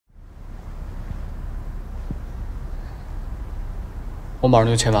我马上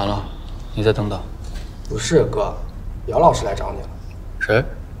就签完了，你再等等。不是哥，姚老师来找你了。谁？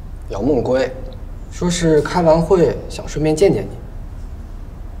姚梦归，说是开完会想顺便见见你。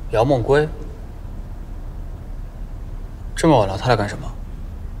姚梦归？这么晚了，他来干什么？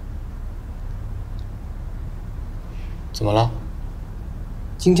怎么了？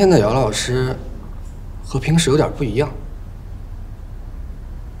今天的姚老师和平时有点不一样。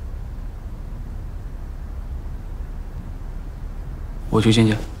我去见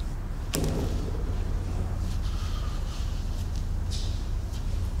见。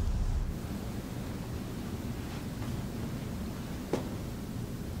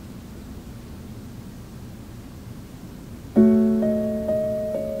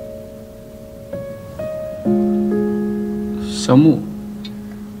小木。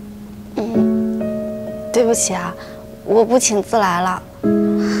对不起啊，我不请自来了。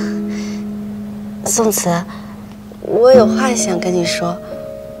宋慈，我有话想跟你说，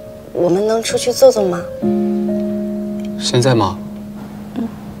我们能出去坐坐吗？现在吗？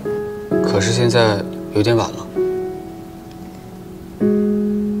可是现在有点晚了。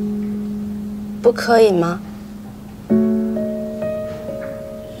不可以吗？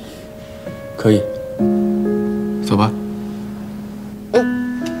可以。走吧。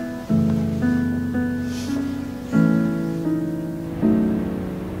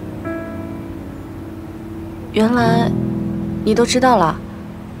原来你都知道了。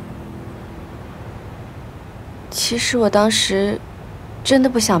其实我当时真的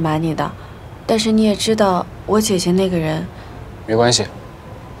不想瞒你的，但是你也知道我姐姐那个人。没关系，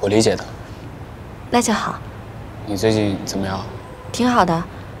我理解的。那就好。你最近怎么样？挺好的，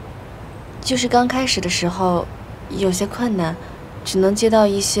就是刚开始的时候有些困难，只能接到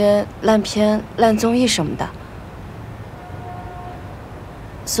一些烂片、烂综艺什么的。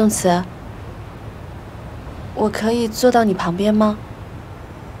宋慈，我可以坐到你旁边吗？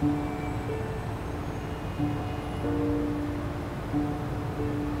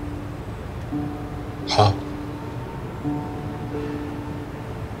好。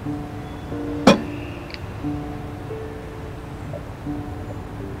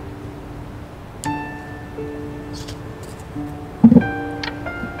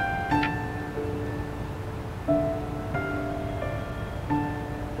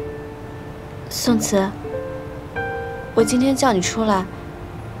宋慈，我今天叫你出来，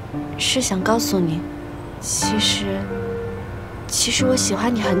是想告诉你，其实我喜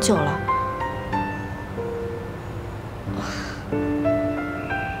欢你很久了。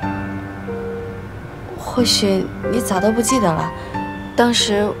或许你早都不记得了，当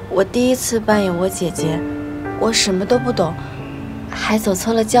时我第一次扮演我姐姐，我什么都不懂，还走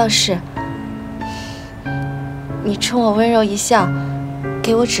错了教室。你冲我温柔一笑，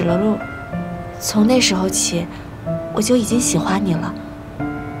给我指了路。从那时候起，我就已经喜欢你了。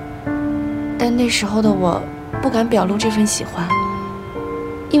但那时候的我不敢表露这份喜欢，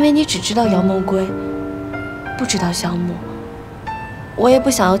因为你只知道姚梦归，不知道萧木。我也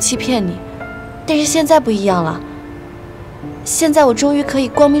不想要欺骗你，但是现在不一样了。现在我终于可以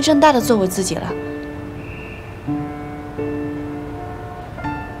光明正大的做我自己了。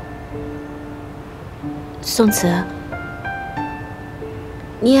宋慈，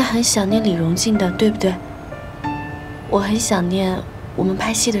你也很想念李荣静的，对不对？我很想念我们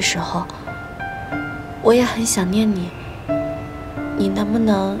拍戏的时候，我也很想念你。你能不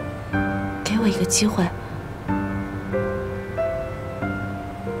能给我一个机会？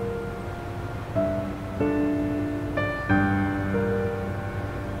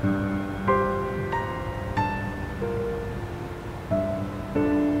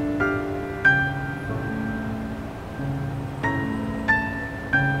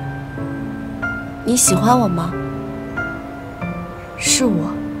你喜欢我吗？是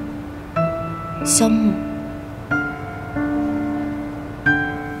我，萧木。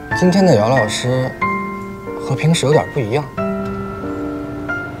今天的姚老师和平时有点不一样。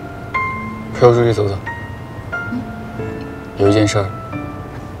陪我出去走走。有一件事儿，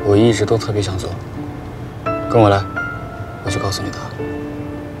我一直都特别想做，跟我来，我去告诉你的。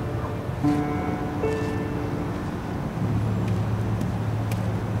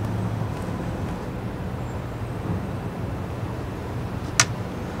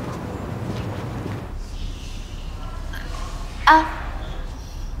啊，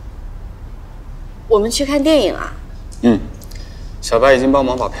我们去看电影啊？小白已经帮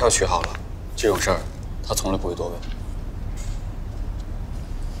忙把票取好了，这种事儿他从来不会多问。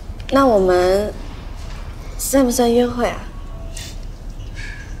那我们算不算约会啊？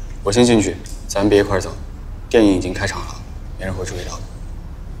我先进去，咱们别一块儿走。电影已经开场了，没人会注意到的。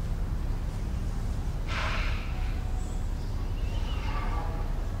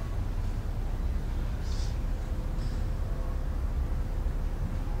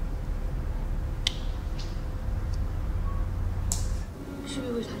至于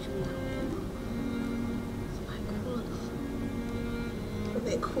为啥这么难过吗？怎么还哭了呢？我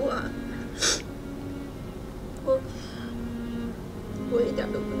没哭啊，我一点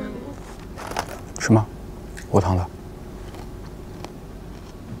都不难过。是吗？我烫了。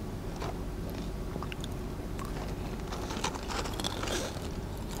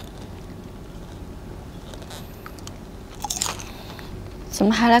怎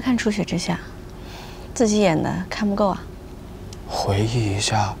么还来看初雪之下？自己演的看不够啊？回忆一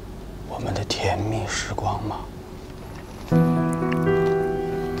下我们的甜蜜时光嘛。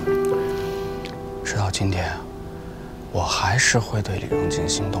直到今天，我还是会对李荣静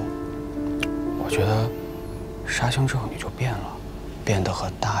心动。我觉得杀青之后你就变了，变得和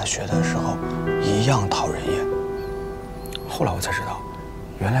大学的时候一样讨人厌。后来我才知道，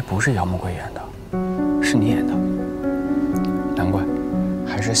原来不是姚梦桂演的，是你演的。难怪，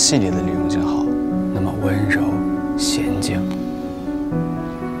还是戏里的李荣静好，那么温柔娴静。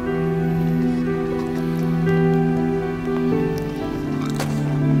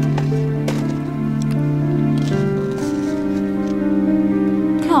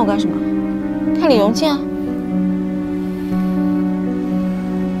看我干什么？看李荣静啊！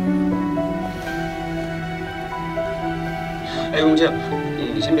哎，荣静，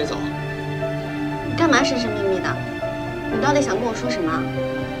你先别走。你干嘛神神秘秘的？你到底想跟我说什么？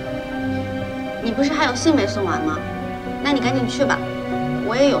你不是还有信没送完吗？那你赶紧去吧，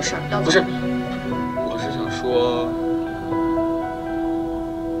我也有事儿要走。不是，我是想说。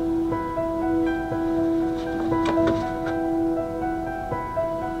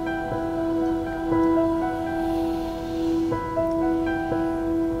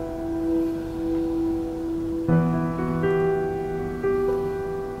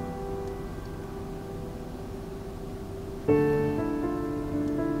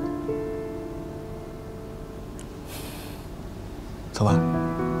走吧，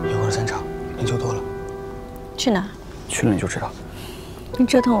一会儿散场，人就多了。去哪？去了你就知道。你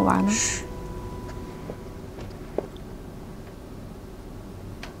折腾我玩呢？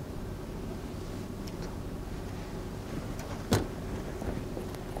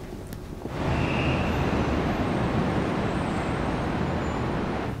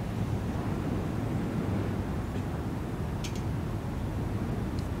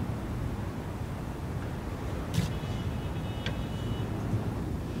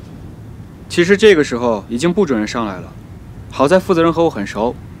其实这个时候已经不准人上来了，好在负责人和我很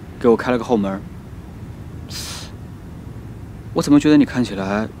熟，给我开了个后门。我怎么觉得你看起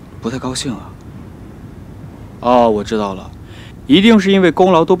来不太高兴啊？哦，我知道了，一定是因为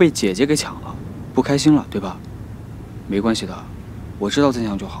功劳都被姐姐给抢了，不开心了，对吧？没关系的，我知道真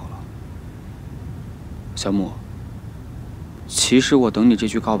相就好了。小木，其实我等你这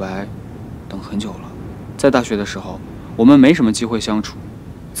句告白，等很久了。在大学的时候，我们没什么机会相处。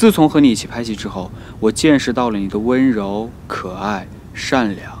自从和你一起拍戏之后，我见识到了你的温柔、可爱、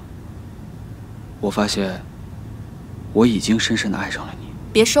善良。我发现，我已经深深地爱上了你。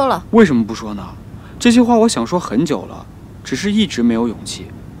别说了。为什么不说呢？这些话我想说很久了，只是一直没有勇气，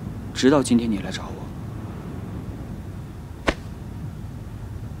直到今天你来找我。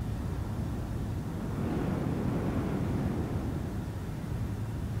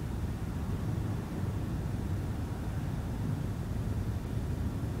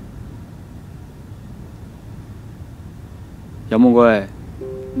杨木贵，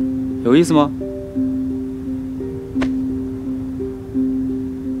有意思吗？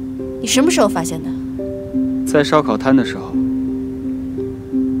你什么时候发现的？在烧烤摊的时候。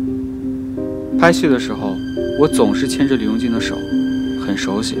拍戏的时候，我总是牵着李荣静的手，很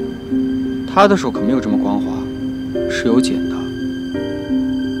熟悉。她的手可没有这么光滑，是有茧的。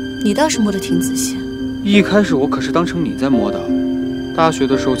你倒是摸得挺仔细。一开始我可是当成你在摸的。大学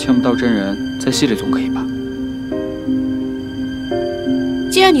的时候牵不到真人，在戏里总可以吧？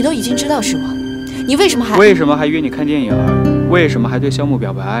既然你都已经知道是我，你为什么还约你看电影？为什么还对萧木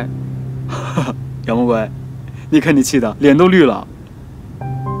表白？杨木贵，你看你气的脸都绿了。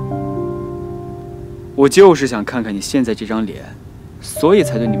我就是想看看你现在这张脸，所以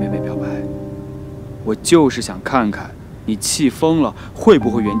才对你妹妹表白。我就是想看看你气疯了会不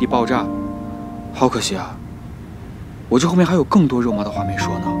会原地爆炸。好可惜啊，我这后面还有更多肉麻的话没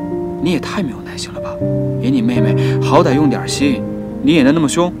说呢。你也太没有耐心了吧！演你妹妹好歹用点心。你演得那么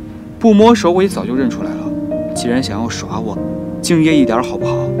凶，不摸手我也早就认出来了。既然想要耍我，敬业一点好不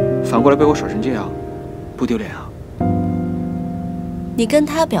好？反过来被我耍成这样，不丢脸啊？你跟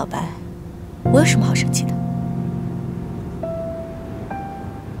他表白，我有什么好生气的？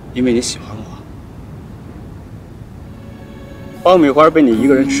因为你喜欢我。爆米花被你一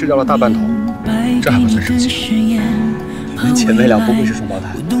个人吃掉了大半头，这还不算生气？们姐妹俩不会是双胞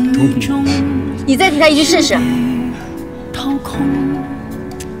胎。你再提他一句试试。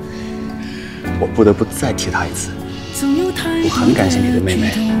我不得不再提她一次。我很感谢你的妹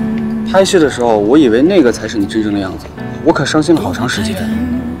妹。拍戏的时候，我以为那个才是你真正的样子，我可伤心了好长时间。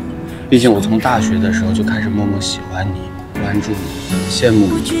毕竟我从大学的时候就开始默默喜欢你、关注你、羡慕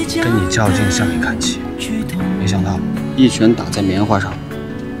你，跟你较劲，向你看齐。没想到一拳打在棉花上，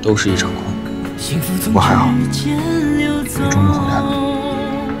都是一场空。不过还好，你终于回来了。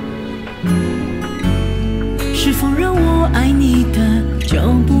是否让我爱你的脚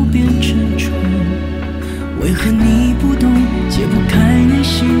步变沉重？为何你不懂，解不开内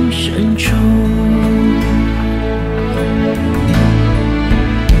心深处？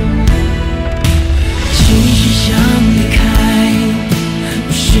其实想离开，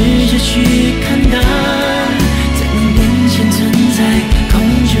不试着去看待，在你面前存在控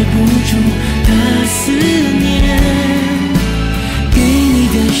制不住的思念，给你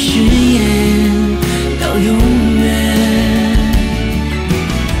的誓言到永远。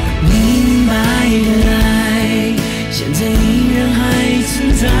明白的爱，现在依然还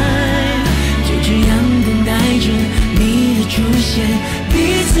存在，就这样等待着你的出现，彼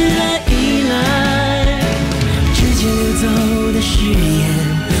此的依赖，之前流走的誓言，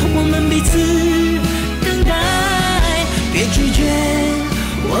我们彼此等待，别拒绝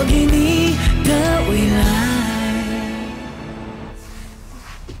我给你的未来。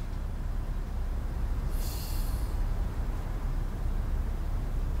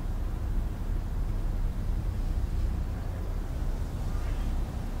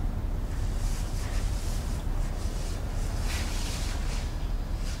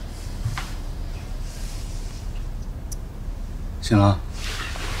醒了。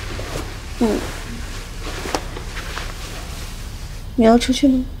你要出去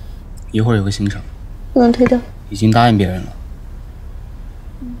吗？一会儿有个行程，不能推掉。已经答应别人了。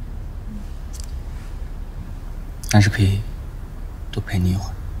但是可以多陪你一会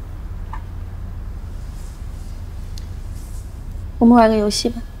儿。我们玩个游戏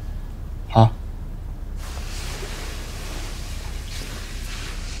吧。好。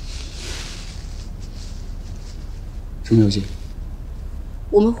什么游戏？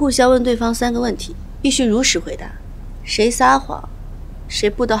我们互相问对方3个问题，必须如实回答。谁撒谎，谁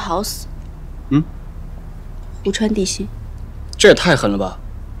不得好死。湖川地心。这也太狠了吧！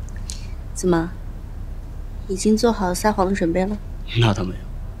怎么，已经做好撒谎的准备了？那倒没有。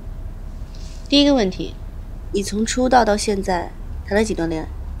第一个问题，你从出道到现在谈了几段恋爱？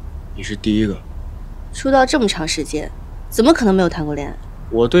你是第一个。出道这么长时间，怎么可能没有谈过恋爱？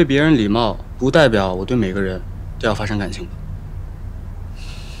我对别人礼貌，不代表我对每个人都要发生感情吧？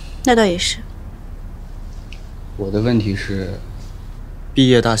那倒也是。我的问题是，毕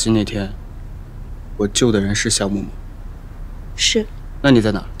业大戏那天，我救的人是小木吗？是。那你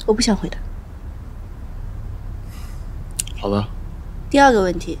在哪儿？我不想回答。好吧。第二个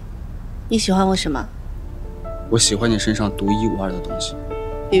问题，你喜欢我什么？我喜欢你身上独一无二的东西。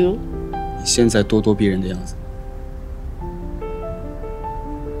比如？你现在咄咄逼人的样子。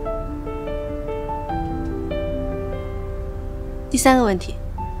第3个问题，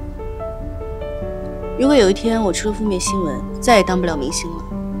如果有一天我出了负面新闻，再也当不了明星了，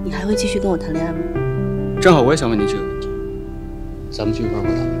你还会继续跟我谈恋爱吗？正好我也想问你这个问题，咱们就一块回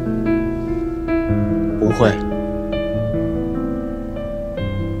答。不会。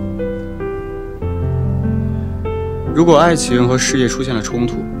如果爱情和事业出现了冲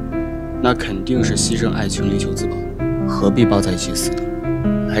突，那肯定是牺牲爱情力求自保，何必抱在一起死呢？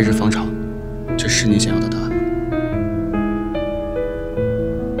来日方长，这是你想要的答案吗？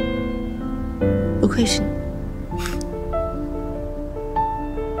不愧是你。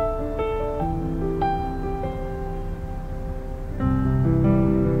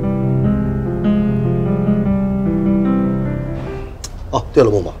哦，对了，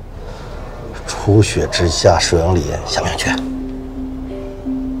默默，初雪之下，收养礼想不想去？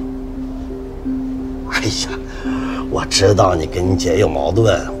哎呀，我知道你跟你姐有矛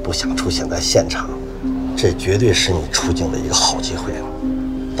盾，不想出现在现场，这绝对是你出镜的一个好机会啊！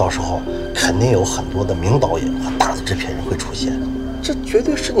到时候肯定有很多的名导演和大的制片人会出现，这绝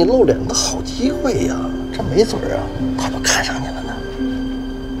对是你露脸的好机会呀！这没准啊，他就看上你了呢。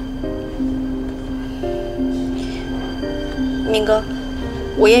明哥，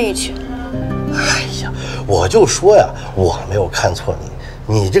我愿意去。哎呀，我就说呀，我没有看错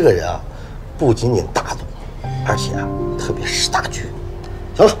你，你这个人啊，不仅仅大度，而且啊，特别识大局。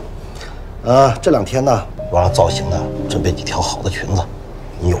行了，这2天呢，我让造型呢准备几条好的裙子，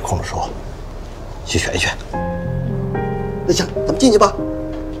你有空的时候去选一选。那行，咱们进去吧。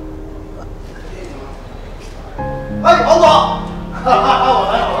哎，王总。来，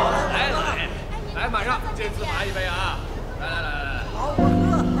马上这次罚一杯啊！来，好，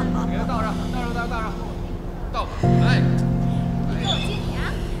给他倒上，倒吧，哎。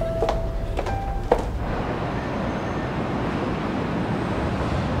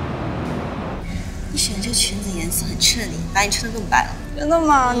你选这裙子颜色很衬你，把你衬得更白了。真的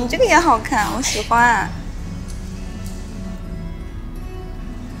吗？你这个也好看，我喜欢。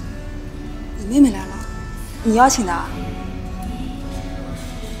你妹妹来了，你邀请的啊？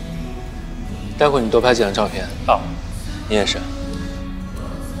待会儿你多拍几张照片。好，你也是。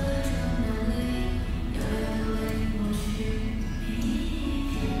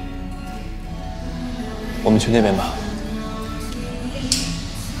我们去那边吧。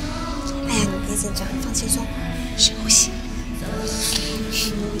哎呀，你别紧张，放轻松，深呼吸。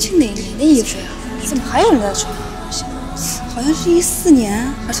这哪年的衣服呀？怎么还有人在穿？好像是14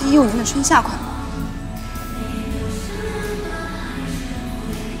年还是15年的春夏款。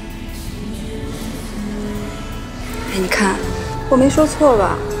哎，你看，我没说错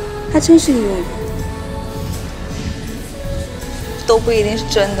吧？还真是15年，都不一定是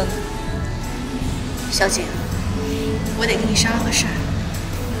真的呢。小姐，我得跟你商量个事儿。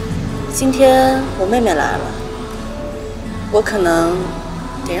今天我妹妹来了，我可能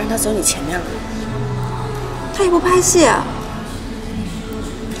得让她走你前面了。她也不拍戏啊。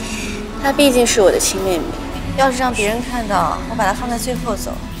她毕竟是我的亲妹妹，要是让别人看到我把她放在最后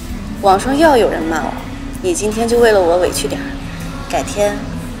走，网上又要有人骂我。你今天就为了我委屈点儿，改天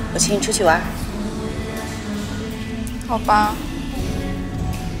我请你出去玩。好吧。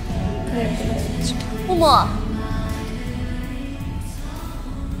木木，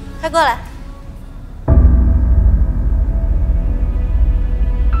快过来。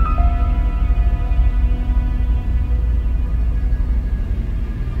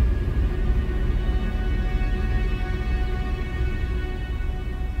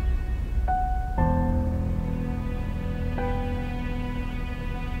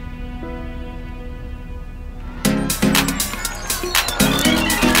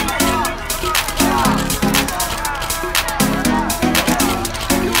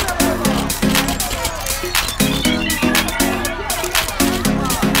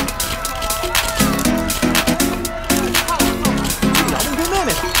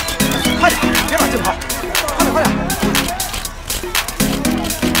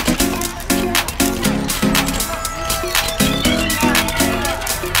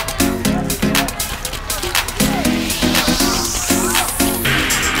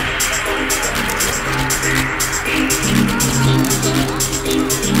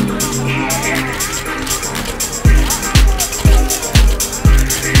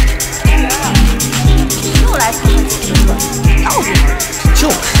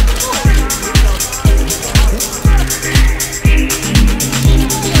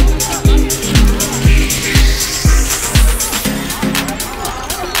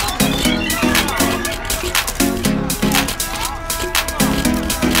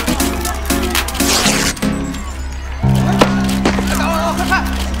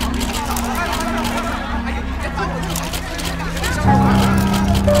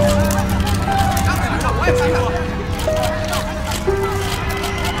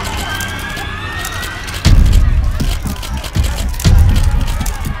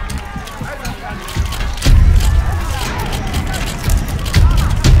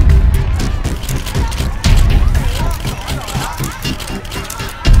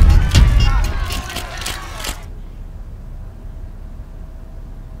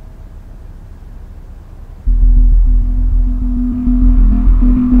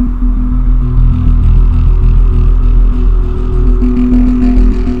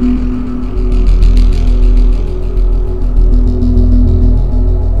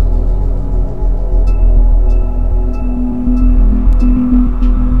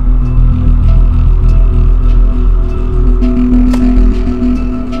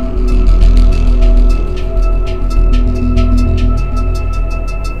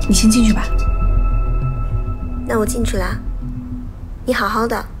你先进去吧。那我进去了，你好好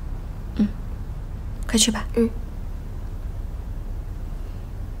的。嗯，快去吧。嗯。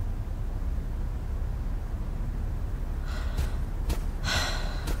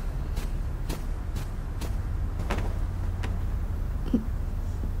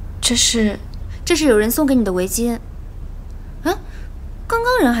这是有人送给你的围巾。嗯，刚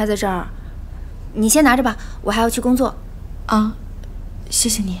刚人还在这儿，你先拿着吧，我还要去工作。啊，谢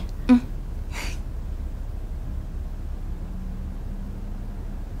谢你。嗯。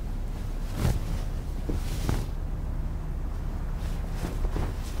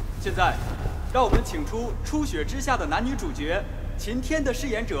现在，让我们请出初雪之下的男女主角晴天的饰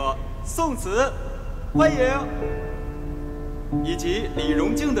演者宋慈，欢迎；以及李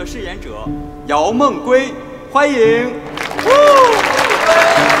荣静的饰演者姚梦归，欢迎。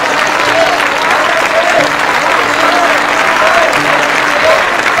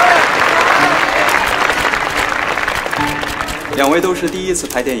两位都是第一次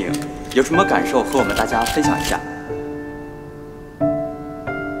拍电影，有什么感受和我们大家分享一下？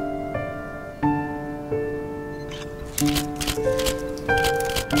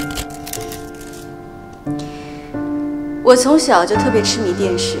我从小就特别痴迷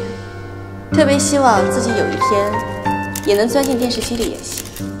电视，特别希望自己有一天也能钻进电视机里演戏。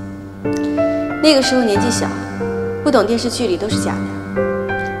那个时候年纪小，不懂电视剧里都是假的，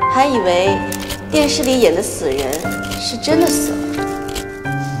还以为电视里演的死人是真的死了。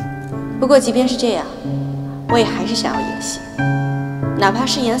不过即便是这样，我也还是想要演戏，哪怕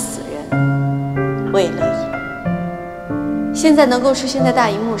是演死人，我也乐意。现在能够出现在大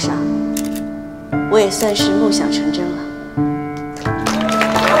荧幕上，我也算是梦想成真了。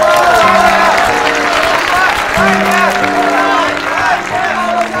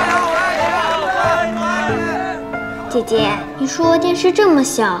姐姐，你说电视这么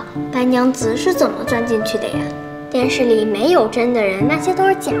小，白娘子是怎么钻进去的呀？电视里没有真的人，那些都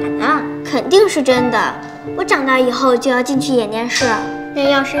是假的，肯定是真的。我长大以后就要进去演电视，那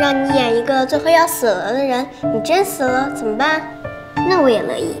要是让你演一个最后要死了的人，你真死了怎么办？那我也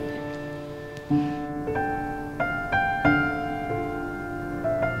乐意。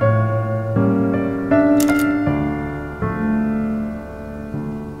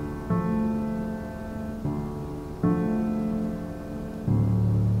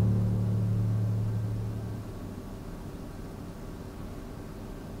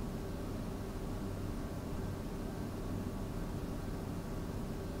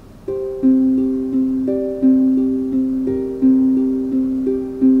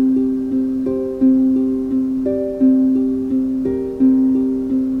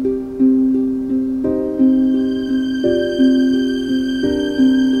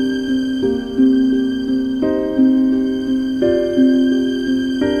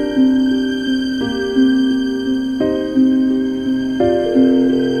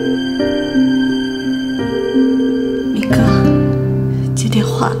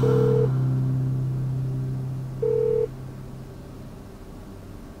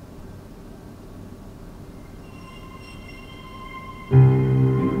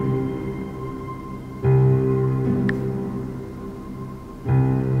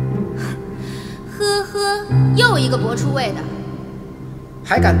又一个博出位的，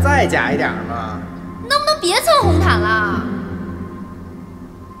还敢再假一点吗？能不能别蹭红毯了？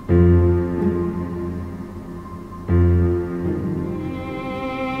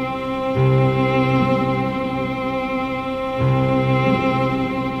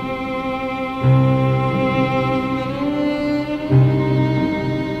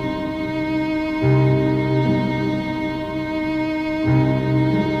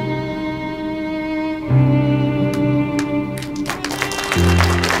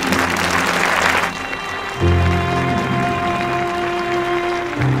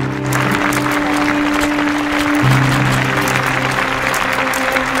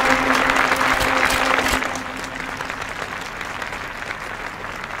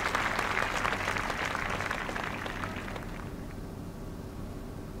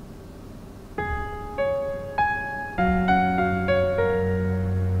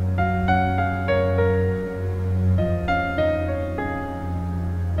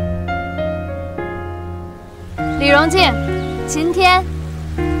李荣静、晴天、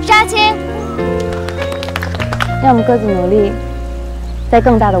杀青，让我们各自努力，在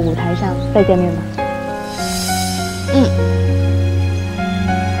更大的舞台上再见面吧。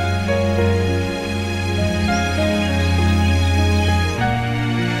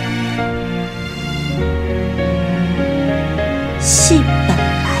戏本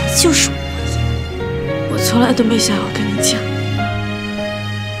来就是我演，我从来都没想要跟你讲。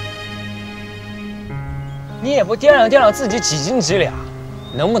你也不掂量掂量自己几斤几两，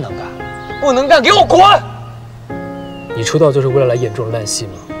能不能干？不能干，给我滚！你出道就是为了来演这种烂戏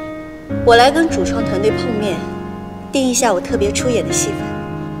吗？我来跟主创团队碰面，定一下我特别出演的戏份。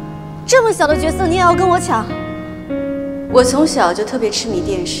这么小的角色你也要跟我抢？我从小就特别痴迷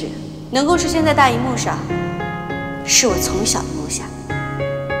电视，能够出现在大荧幕上，是我从小的梦想。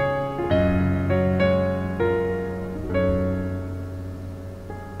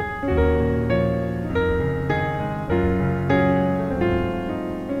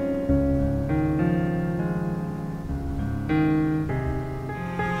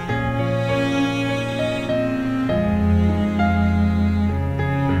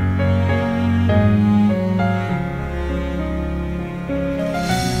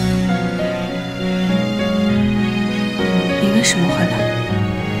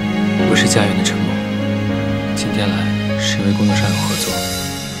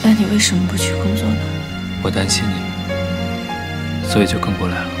那你为什么不去工作呢？我担心你，所以就跟过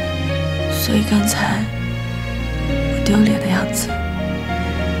来了。所以刚才我丢脸的样子，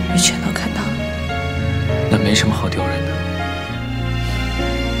你全都看到了。那没什么好丢人的。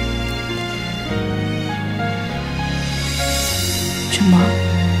陈萌，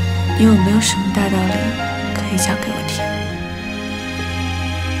你有没有什么大道理可以讲给我听？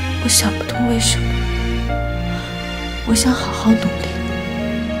我想不通为什么。我想好好努力，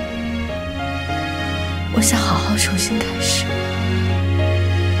我想好好重新开始。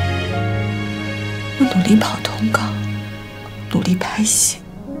我努力跑通告，努力拍戏，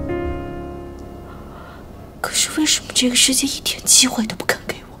可是为什么这个世界一点机会都不肯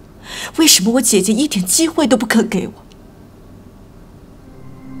给我？为什么我姐姐一点机会都不肯给我？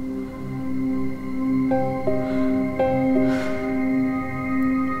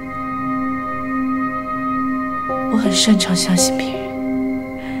我很擅长相信别人，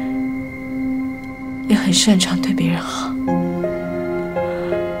也很擅长对别人好。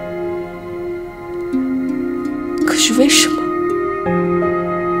可是为什么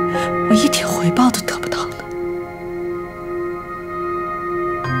我一点回报都得不到呢？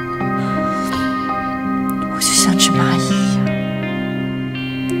我就像只蚂蚁一样，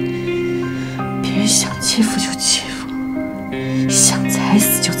别人想欺负就欺负，想踩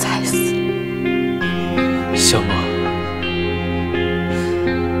死就踩死。小梦，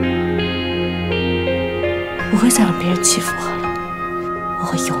不会再让别人欺负我了，我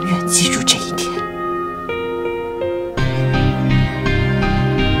会永远记住这一天。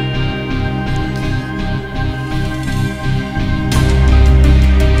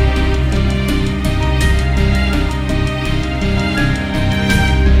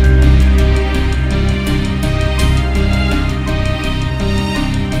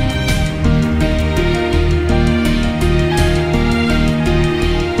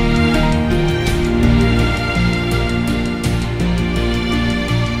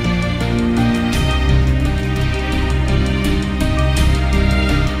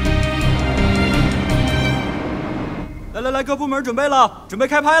来，各部门准备了，准备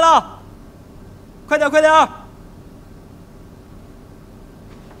开拍了，快点，快点！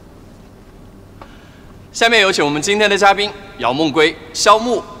下面有请我们今天的嘉宾姚梦归、肖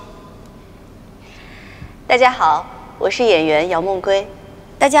木。大家好，我是演员姚梦归。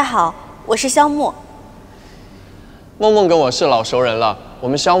大家好，我是肖木。梦梦跟我是老熟人了，我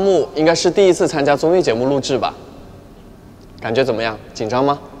们肖木应该是第一次参加综艺节目录制吧？感觉怎么样？紧张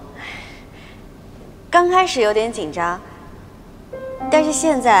吗？刚开始有点紧张。但是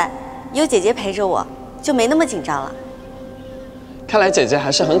现在有姐姐陪着我，就没那么紧张了。看来姐姐还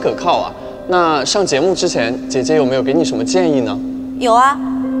是很可靠啊。那上节目之前，姐姐有没有给你什么建议呢？有啊，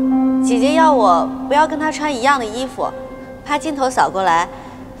姐姐要我不要跟她穿一样的衣服，怕镜头扫过来，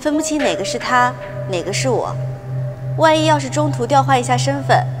分不清哪个是她，哪个是我。万一要是中途调换一下身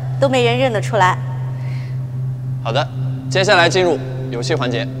份，都没人认得出来。好的，接下来进入游戏环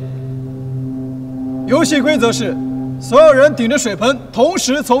节。游戏规则是。所有人顶着水盆，同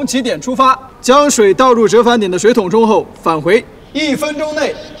时从起点出发，将水倒入折返点的水桶中后返回。1分钟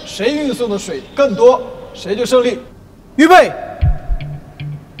内，谁运送的水更多，谁就胜利。预备，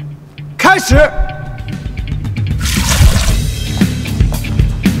开始。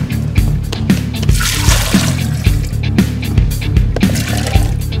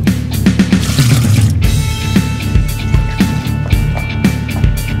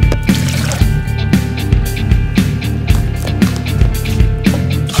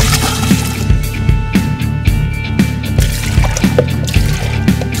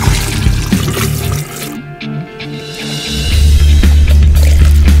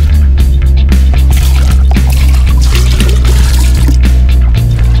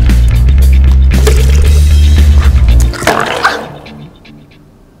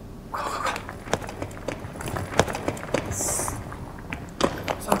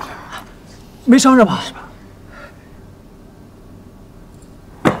没伤着吧？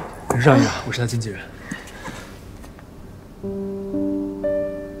让一让，我是他经纪人。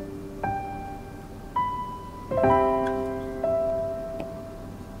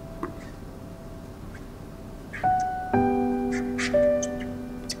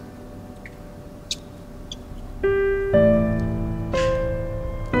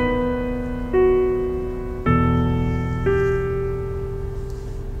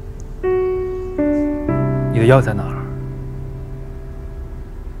你的药在哪儿？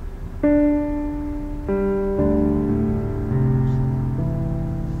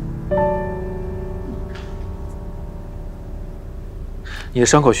你的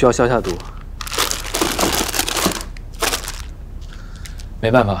伤口需要消下毒。没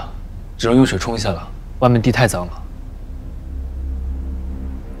办法，只能用水冲一下了，外面地太脏了。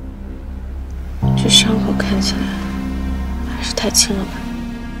这伤口看起来还是太轻了吧？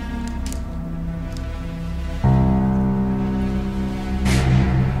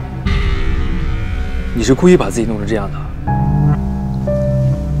你是故意把自己弄成这样的？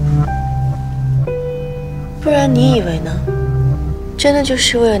不然你以为呢？真的就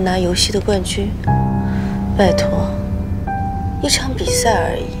是为了拿游戏的冠军？拜托，一场比赛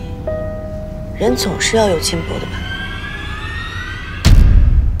而已，人总是要有进步的吧？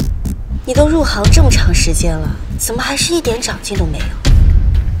你都入行这么长时间了，怎么还是一点长进都没有？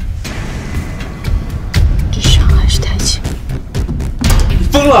这伤还是太轻。你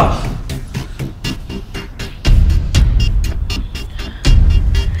疯了！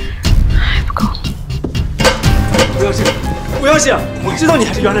还不够。不要信，不要信！我知道你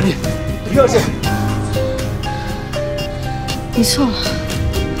还是原谅你，不要信。你错了，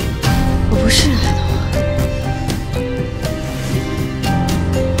我不是来的。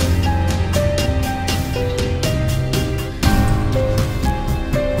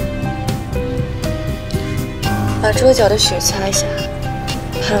把桌角的血擦一下，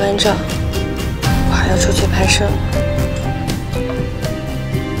拍完照，我还要出去拍摄了。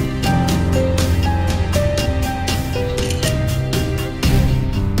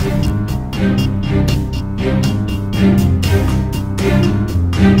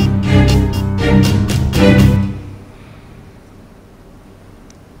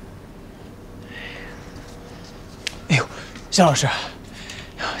哎呦，夏老师，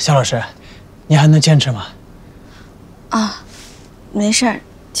夏老师，你还能坚持吗？啊，没事儿，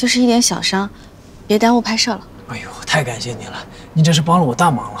就是一点小伤，别耽误拍摄了。哎呦，太感谢你了，你这是帮了我大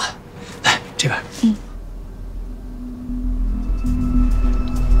忙了。来，这边。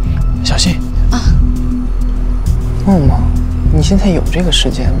小心啊！梦梦，你现在有这个时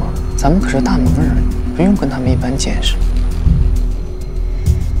间吗？咱们可是大忙人，不用跟他们一般见识。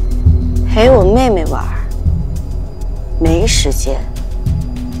陪我妹妹玩，没时间，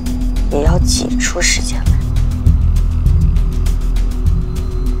也要挤出时间来。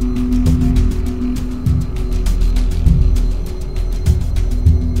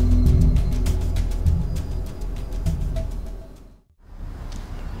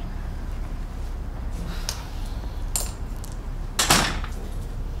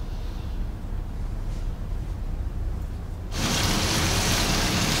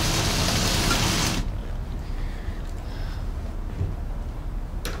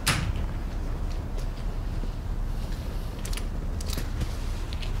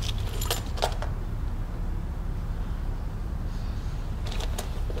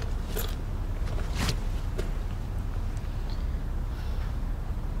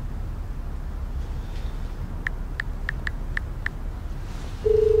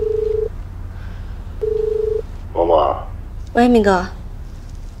喂，明哥，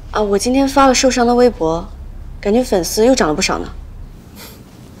啊，我今天发了受伤的微博，感觉粉丝又涨了不少呢。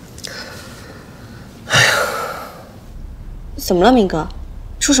哎呀，怎么了，明哥？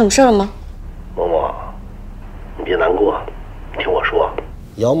出什么事了吗？默默，你别难过，听我说，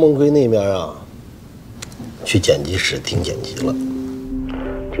姚梦归那边啊，去剪辑室盯剪辑了。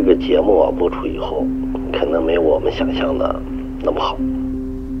这个节目啊播出以后，可能没我们想象的那么好。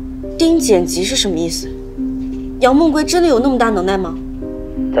盯剪辑是什么意思？姚梦归真的有那么大能耐吗？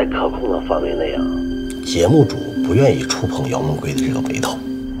在可控的范围内啊，节目组不愿意触碰姚梦归的这个眉头。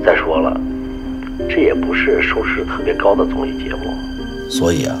再说了，这也不是收视特别高的综艺节目，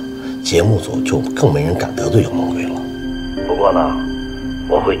所以啊，节目组就更没人敢得罪姚梦归了。不过呢，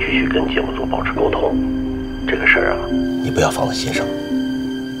我会继续跟节目组保持沟通，这个事儿啊，你不要放在心上，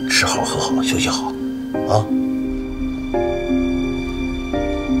吃好喝好休息好，啊。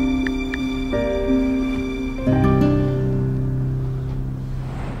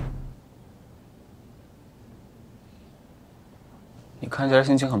看起来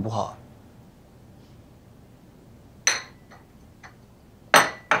心情很不好。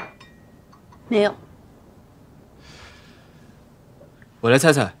没有。我来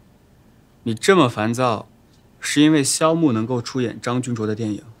猜猜，你这么烦躁，是因为萧木能够出演张君卓的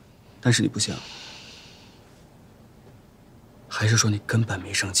电影，但是你不想，还是说你根本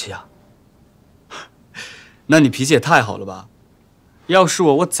没生气啊？那你脾气也太好了吧？要是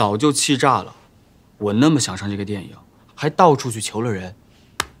我早就气炸了。我那么想上这个电影。还到处去求了人，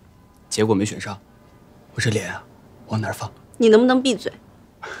结果没选上，我这脸啊，往哪儿放？你能不能闭嘴？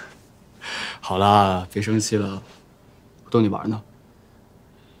好啦，别生气了，我逗你玩呢。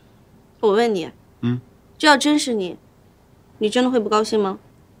我问你，这要真是你，你真的会不高兴吗？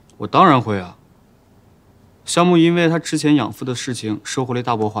我当然会啊。萧木因为他之前养父的事情收获了一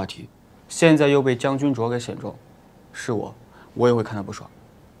大波话题，现在又被将军卓给选中，是我也会看他不爽。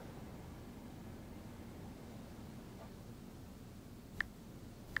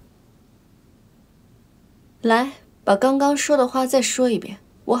来，把刚刚说的话再说一遍，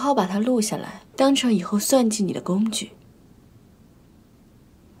我好把它录下来，当成以后算计你的工具。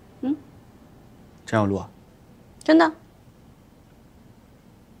真要录啊？真的。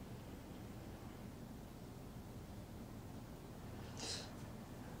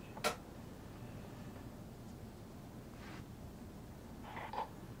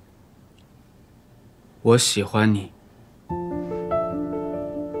我喜欢你。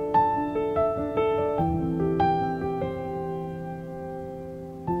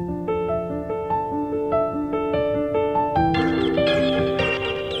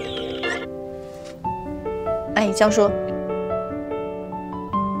哎，江叔。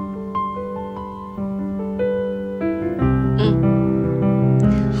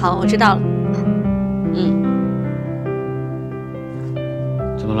好，我知道了。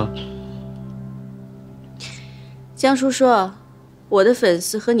怎么了？江叔说，我的粉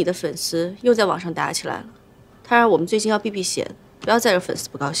丝和你的粉丝又在网上打起来了。他让我们最近要避避嫌，不要再惹粉丝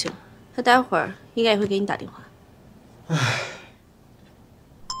不高兴。他待会儿应该也会给你打电话。唉。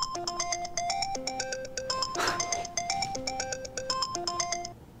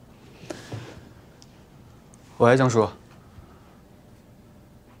喂，江叔。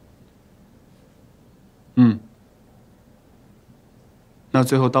那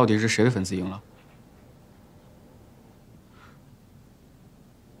最后到底是谁的粉丝赢了？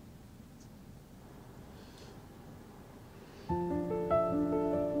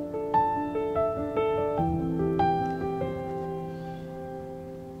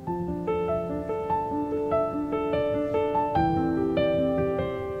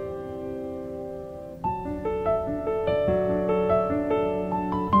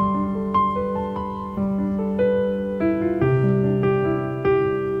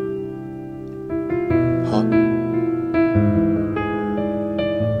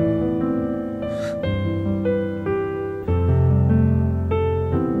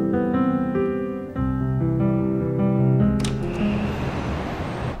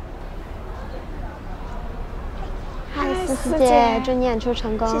思姐，祝你演出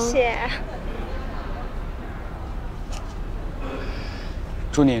成功！谢谢。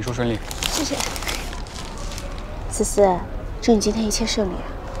祝你演出顺利。谢谢。思思，祝你今天一切顺利啊！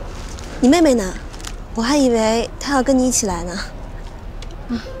你妹妹呢？我还以为她要跟你一起来呢。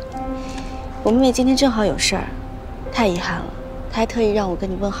我妹妹今天正好有事儿，太遗憾了，她还特意让我跟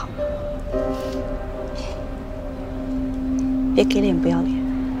你问好呢。别给脸不要脸。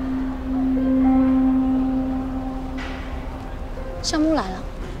项目来了，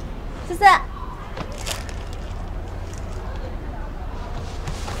思思，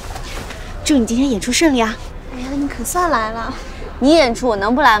祝你今天演出顺利啊！哎呀，你可算来了。你演出我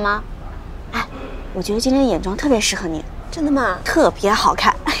能不来吗？哎，我觉得今天的眼妆特别适合你。真的吗？特别好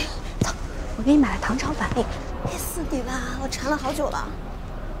看。走，我给你买了糖炒板栗。别死底吧，我馋了好久了。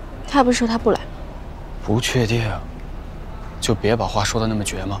他不是说他不来？不确定，就别把话说的那么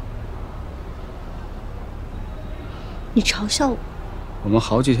绝嘛。你嘲笑我？我们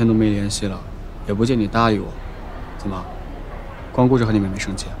好几天都没联系了，也不见你搭理我，怎么，光顾着和你妹妹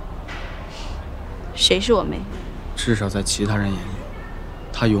生气啊？谁是我妹？至少在其他人眼里，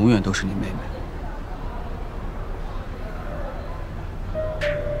她永远都是你妹妹。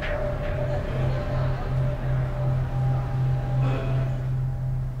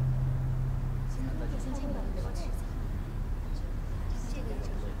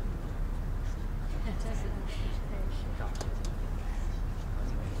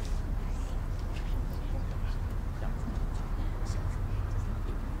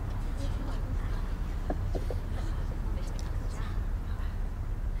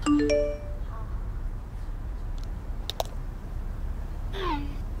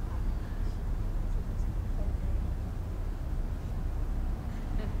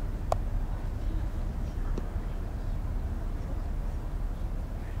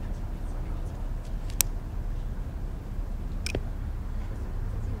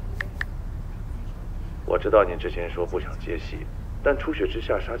我知道您之前说不想接戏，但《初雪之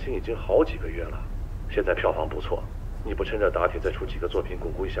下》杀青已经好几个月了，现在票房不错，你不趁热打铁再出几个作品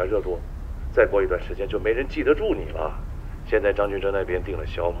巩固一下热度？再过一段时间就没人记得住你了。现在张军哲那边定了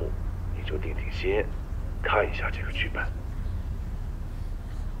萧木，你就定定心，看一下这个剧本。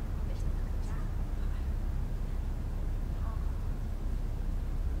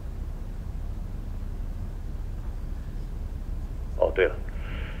哦，对了，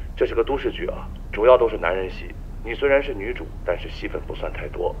这是个都市剧啊。主要都是男人戏。你虽然是女主，但是戏份不算太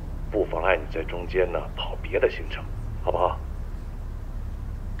多，不妨碍你在中间呢跑别的行程，好不好？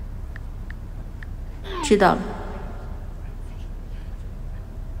知道了。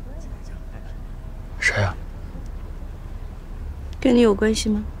谁呀？跟你有关系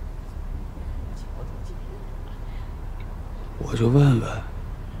吗？我就问问。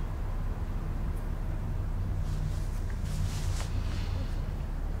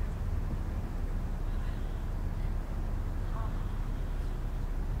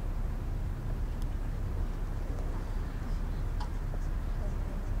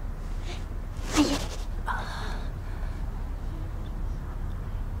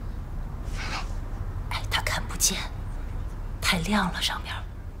哎，他看不见，太亮了上面。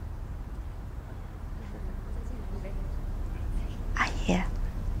阿姨，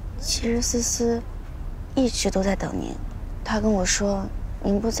其实思思一直都在等您。她跟我说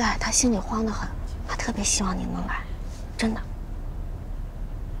您不在，她心里慌得很。她特别希望您能来，真的。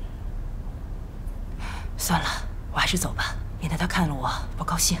算了，我还是走吧，免得他看了我不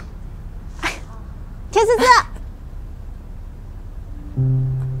高兴。田思思。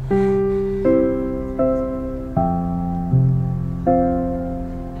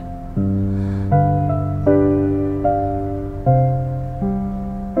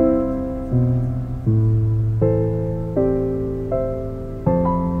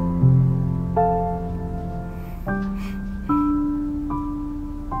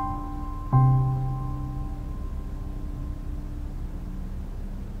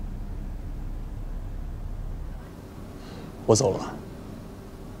我走了，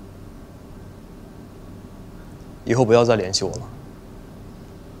以后不要再联系我了。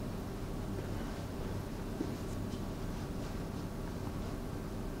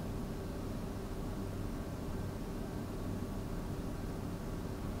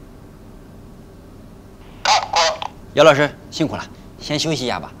姚老师辛苦了，先休息一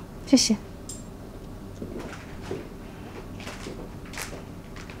下吧。谢谢。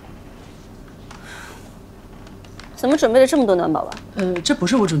怎么准备了这么多暖宝宝？这不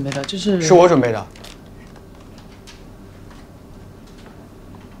是我准备的，这是是我准备的。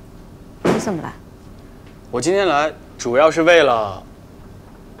你怎么来？我今天来主要是为了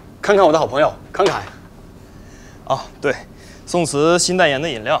看看我的好朋友康凯。啊，对，宋慈新代言的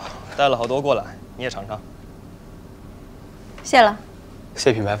饮料，带了好多过来，你也尝尝。谢了。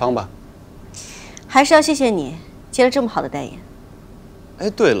谢品牌方吧。还是要谢谢你接了这么好的代言。哎，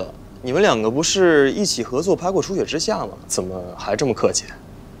对了。你们两个不是一起合作拍过《初雪之下》吗？怎么还这么客气？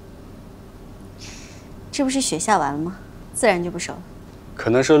这不是雪下完了吗？自然就不熟了。可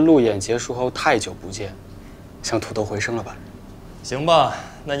能是路演结束后太久不见，像土豆回声了吧？行吧，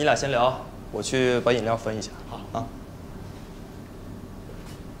那你俩先聊，我去把饮料分一下。好啊。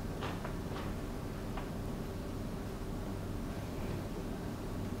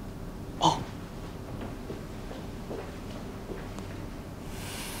哦。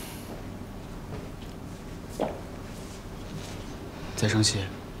再生气？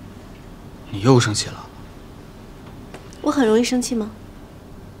你又生气了？我很容易生气吗？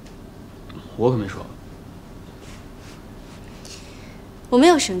我可没说。我没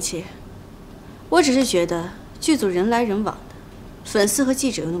有生气，我只是觉得剧组人来人往的，粉丝和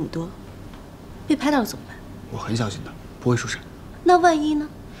记者又那么多，被拍到了怎么办？我很小心的，不会出事。那万一呢？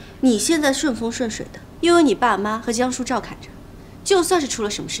你现在顺风顺水的，又有你爸妈和江叔照看着，就算是出了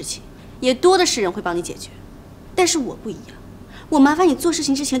什么事情，也多的是人会帮你解决。但是我不一样。我麻烦你做事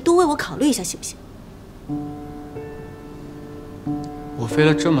情之前多为我考虑一下，行不行？我费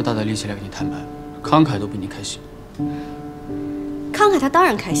了这么大的力气来跟你摊牌，康凯都比你开心。康凯他当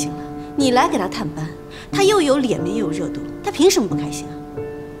然开心了，你来给他探班，他又有脸面又有热度，他凭什么不开心啊？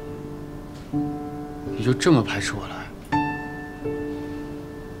你就这么排斥我来？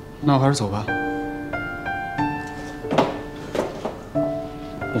那我还是走吧。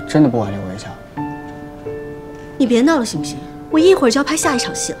你真的不挽留我一下？你别闹了，行不行？我一会儿就要拍下一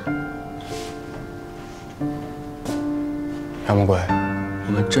场戏了。杨魔鬼，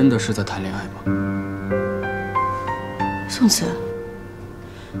我们真的是在谈恋爱吗？宋慈，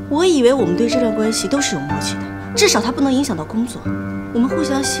我以为我们对这段关系都是有默契的，至少它不能影响到工作。我们互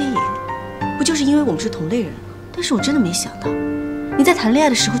相吸引，不就是因为我们是同类人吗？但是我真的没想到，你在谈恋爱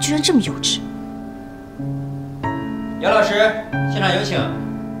的时候居然这么幼稚。姚老师，现场有请。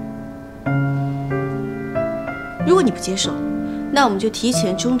如果你不接受，那我们就提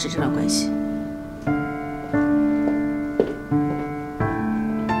前终止这段关系。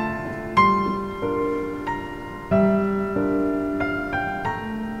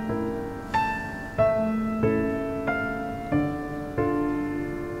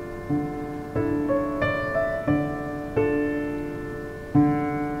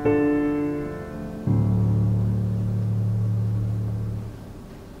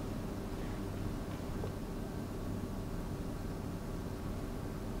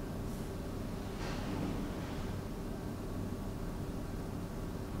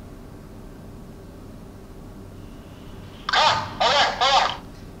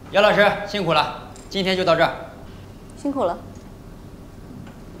姚老师辛苦了，今天就到这儿。辛苦了。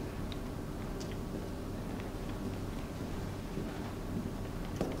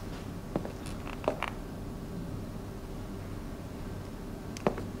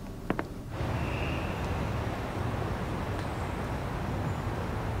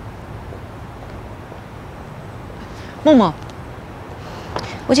梦梦，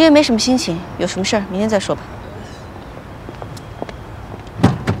我今天没什么心情，有什么事儿明天再说吧。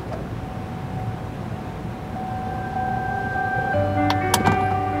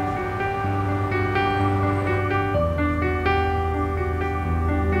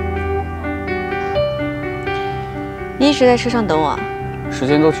你一直在车上等我啊？时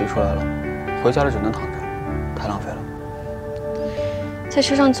间都挤出来了，回家了只能躺着，太浪费了。在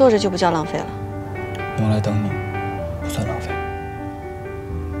车上坐着就不叫浪费了。用来等你，不算浪费。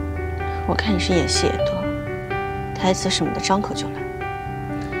我看你是演戏也多，台词什么的张口就来。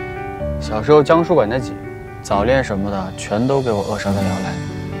小时候江书馆那几，早恋什么的全都给我扼杀在摇篮。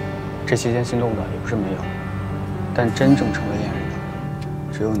这期间心动的也不是没有，但真正成为恋人的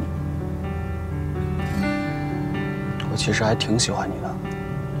只有你。我其实还挺喜欢你的，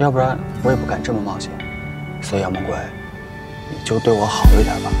要不然我也不敢这么冒险。所以啊，梦鬼，你就对我好一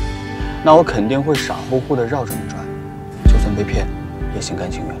点吧。那我肯定会傻乎乎的绕着你转，就算被骗，也心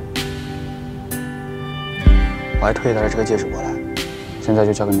甘情愿。我还特意带了这个戒指过来，现在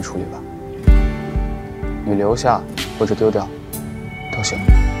就交给你处理吧。你留下或者丢掉，都行。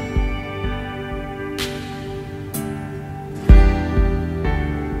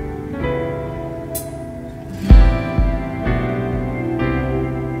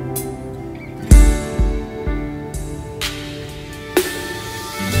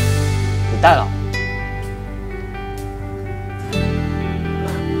你戴了。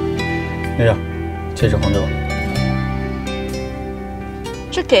那个，戒指还给我。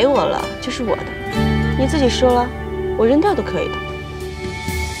这给我了，就是我的。你自己说了，我扔掉都可以的。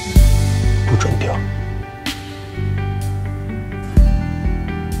不准丢。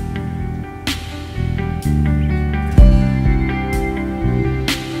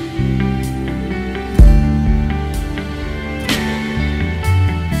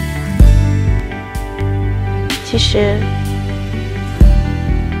其实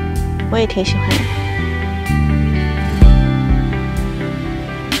我也挺喜欢你的。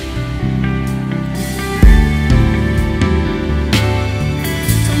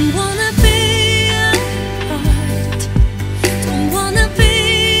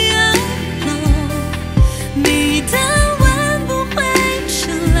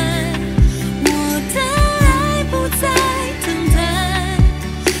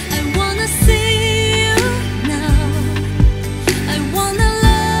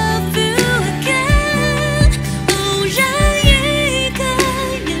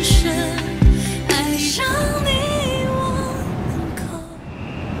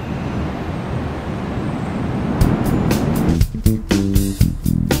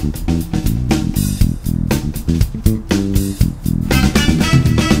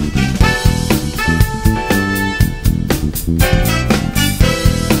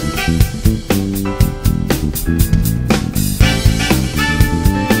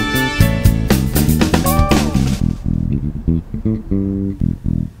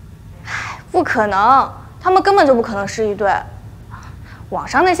不可能，他们根本就不可能是一对。网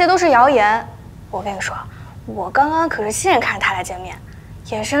上那些都是谣言。我跟你说，我刚刚可是亲眼看着他俩见面，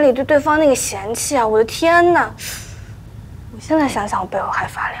眼神里对对方那个嫌弃啊，我的天哪！我现在想想，我背后还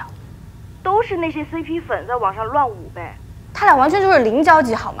发凉。都是那些 CP 粉在网上乱舞呗，他俩完全就是零交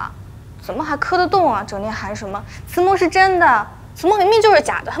集，好吗？怎么还磕得动啊？整天喊什么慈萌是真的，慈萌明明就是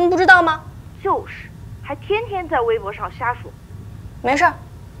假的，他们不知道吗？就是，还天天在微博上瞎说。没事，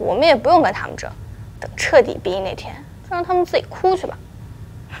我们也不用跟他们争，等彻底逼那天，就让他们自己哭去吧。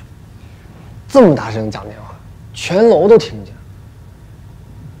这么大声讲电话，全楼都听见。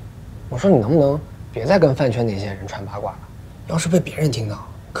我说你能不能别再跟饭圈那些人传八卦了？要是被别人听到，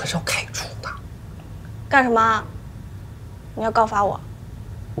可是要开除的。干什么？你要告发我？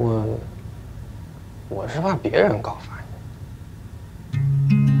我是怕别人告发你。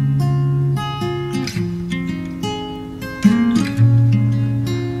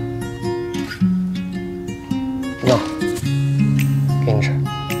喏，给你吃。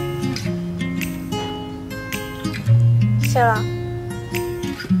谢了。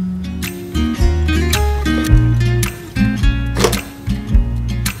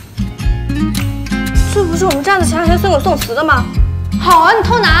这不是我们站子前两天送给宋慈的吗？好啊，你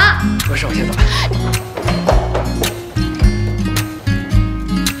偷拿！不是，我先走了。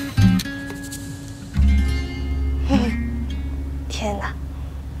天哪，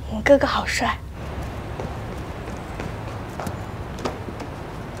哥哥好帅。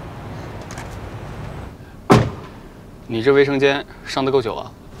你这卫生间上得够久啊！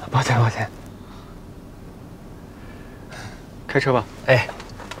抱歉抱歉。开车吧。哎，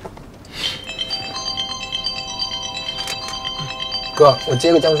哥，我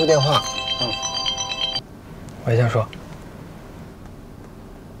接个江叔电话。喂，江叔。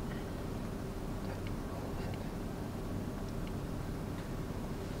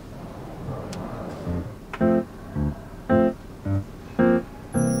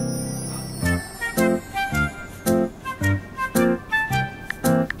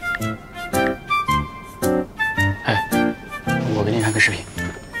我给你看个视频。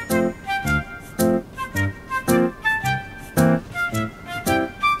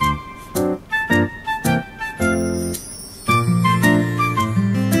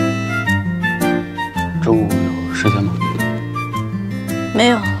中午有时间吗？没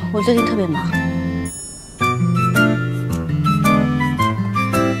有，我最近特别忙。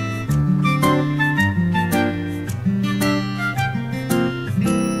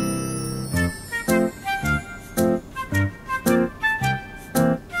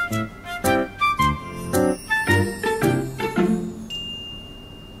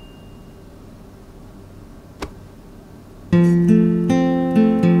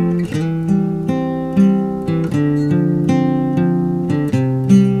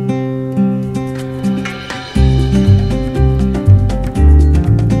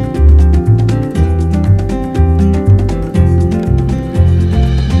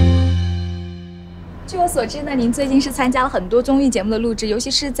所知呢，您最近是参加了很多综艺节目的录制，尤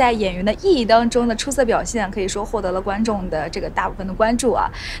其是在演员的意义当中的出色表现，可以说获得了观众的这个大部分的关注啊。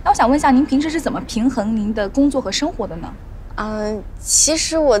那我想问一下，您平时是怎么平衡您的工作和生活的呢？其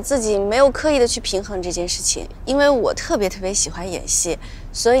实我自己没有刻意的去平衡这件事情，因为我特别喜欢演戏，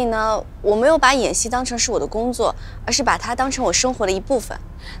所以呢，我没有把演戏当成是我的工作，而是把它当成我生活的一部分。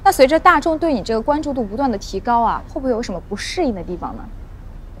那随着大众对你这个关注度不断的提高啊，会不会有什么不适应的地方呢？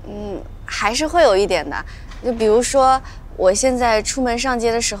还是会有一点的，就比如说我现在出门上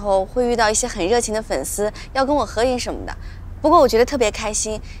街的时候，会遇到一些很热情的粉丝要跟我合影什么的。不过我觉得特别开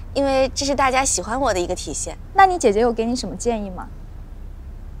心，因为这是大家喜欢我的一个体现。那你姐姐有给你什么建议吗？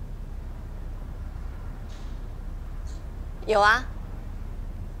有啊，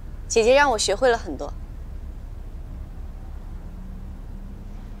姐姐让我学会了很多。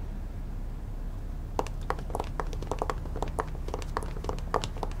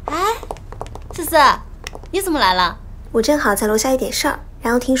思思，你怎么来了？我正好在楼下有点事儿，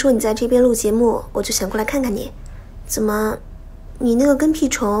然后听说你在这边录节目，我就想过来看看你。怎么，你那个跟屁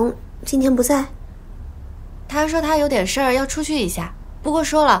虫今天不在？他说他有点事儿要出去一下，不过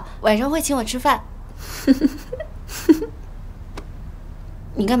说了晚上会请我吃饭。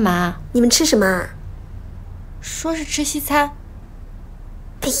你干嘛？你们吃什么啊？说是吃西餐。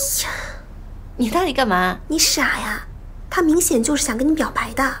哎呀，你到底干嘛？你傻呀！他明显就是想跟你表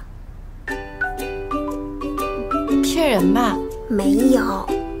白的。骗人吧？没有，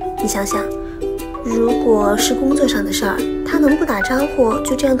你想想，如果是工作上的事儿，他能不打招呼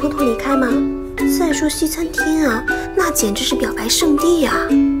就这样偷偷离开吗？再说西餐厅啊，那简直是表白圣地呀！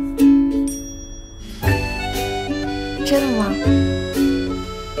真的吗？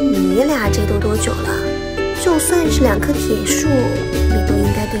你俩这都多久了？就算是2棵铁树，也都应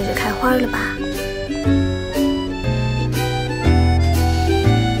该对着开花了吧？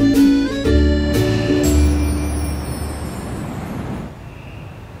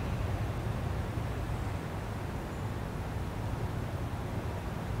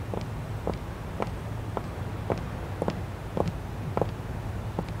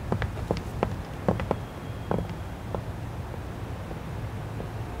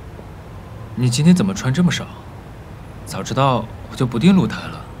你今天怎么穿这么少？早知道我就不订露台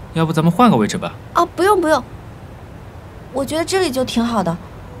了，要不咱们换个位置吧？啊，不用不用，我觉得这里就挺好的，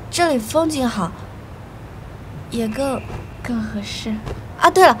这里风景好，也更合适。啊，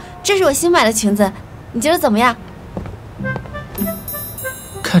对了，这是我新买的裙子，你觉得怎么样？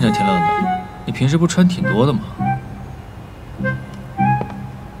看着挺冷的，你平时不穿挺多的吗？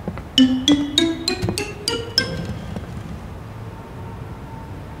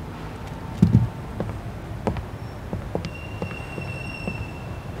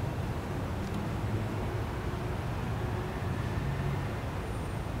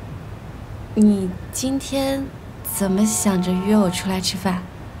你今天怎么想着约我出来吃饭？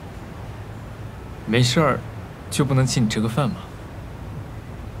没事儿，就不能请你吃个饭吗？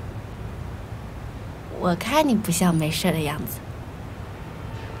我看你不像没事的样子。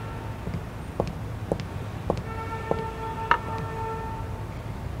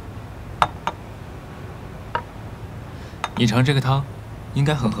你尝这个汤，应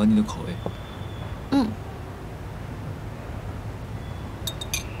该很合你的口味。嗯。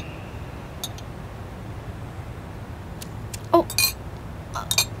哦。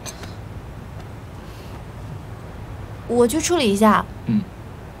我去处理一下。嗯。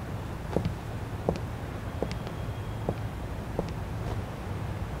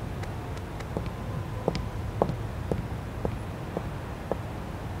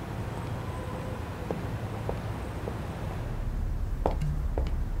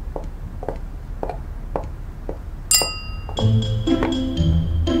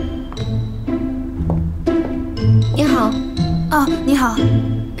你好。哦，你好。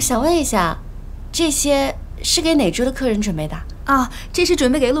想问一下，这些是给哪桌的客人准备的？啊，这是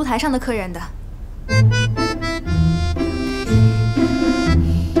准备给露台上的客人的。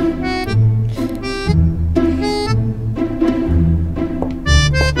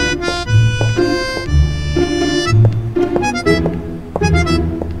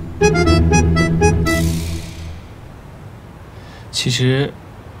其实，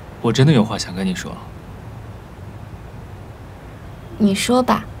我真的有话想跟你说。你说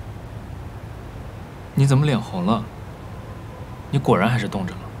吧。你怎么脸红了？你果然还是冻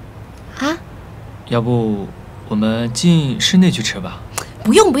着了。啊？要不我们进室内去吃吧？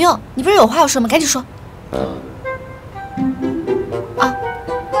不用不用，你不是有话要说吗？赶紧说。啊，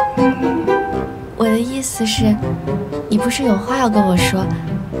我的意思是，你不是有话要跟我说，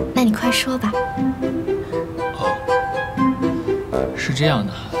那你快说吧。哦，是这样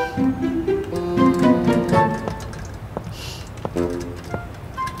的。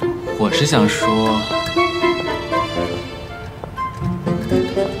我是想说，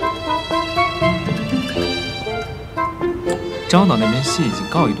张导那边戏已经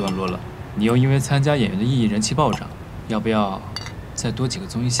告一段落了，你又因为参加《演员的意义》人气暴涨，要不要再多几个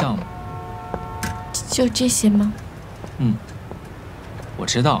综艺项目？就这些吗？嗯，我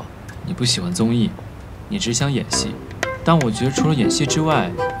知道你不喜欢综艺，你只想演戏，但我觉得除了演戏之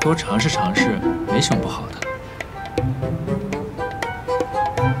外，多尝试尝试没什么不好的。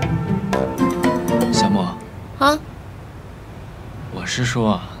小莫啊，我是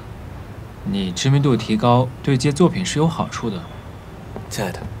说啊，你知名度提高对接作品是有好处的。亲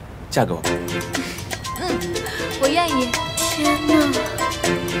爱的，嫁给我吧。嗯，我愿意。天哪！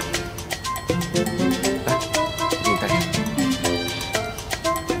来，我给你带上。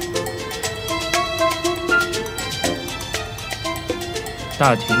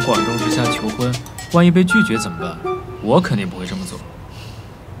大庭广众之下求婚，万一被拒绝怎么办？我肯定不会这么做。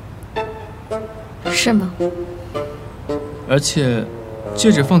是吗？而且，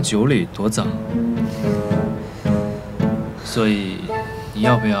戒指放酒里多脏。所以，你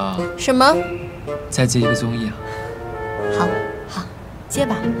要不要？什么？再接一个综艺啊？好，好，接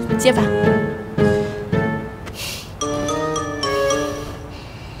吧，接吧。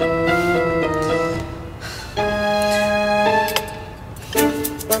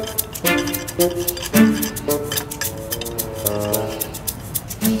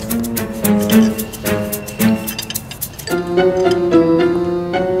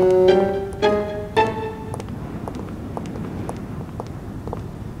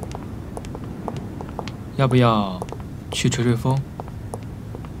要不要去吹吹风？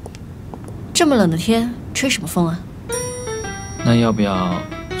这么冷的天，吹什么风啊？那要不要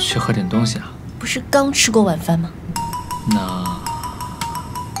去喝点东西啊？不是刚吃过晚饭吗？那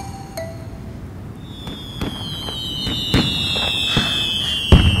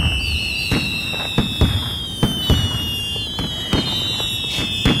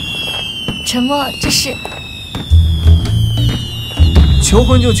沉默，这是求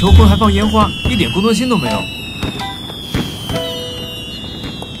婚就求婚，还放烟花，一点公德心都没有。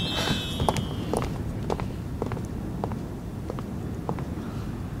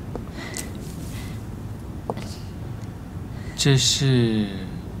这是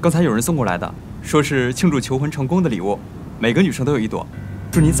刚才有人送过来的，说是庆祝求婚成功的礼物，每个女生都有一朵，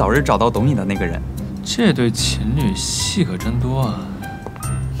祝你早日找到懂你的那个人。这对情侣戏可真多啊！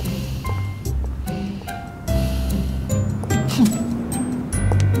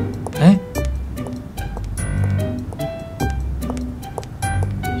哎，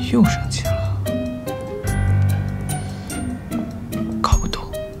又生气了，搞不懂。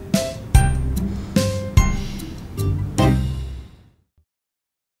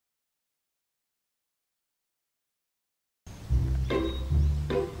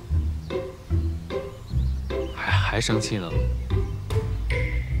还生气呢？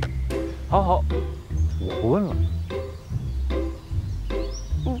好好，我不问了。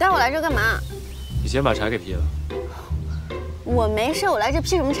你带我来这干嘛？你先把柴给劈了。我没事，我来这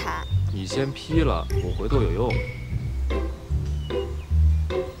劈什么柴？你先劈了，我回头有用。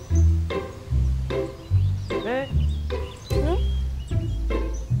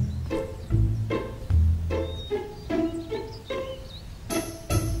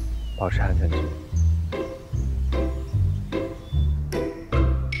保持安全距离。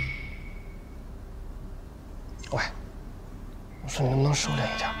喂，我说你能不能收敛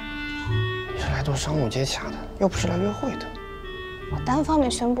一点？你是来做商务接洽的，又不是来约会的。我单方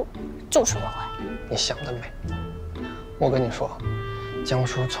面宣布，就是约会。你想得美！我跟你说，江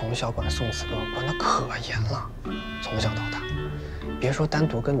叔从小管宋慈哥管得可严了，从小到大，别说单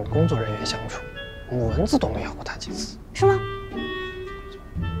独跟女工作人员相处，母蚊子都没咬过他几次。是吗？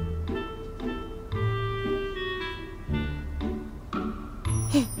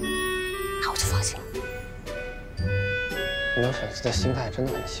那我就放心了。你们粉丝的心态真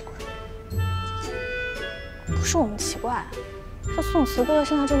的很奇怪。不是我们奇怪，是宋慈哥哥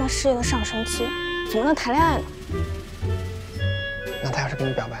现在正在事业的上升期，怎么能谈恋爱呢？那他要是跟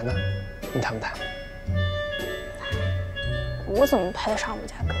你表白呢，你谈不谈？我怎么配得上我们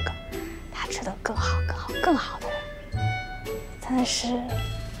家哥哥？他值得更好、更好、更好的人。但是，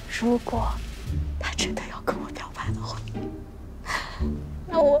如果他真的要跟我表白的话，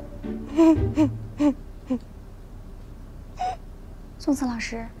那我……宋慈老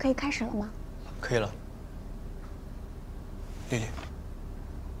师，可以开始了吗？可以了。丽丽，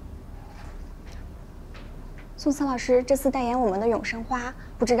宋慈老师这次代言我们的永生花，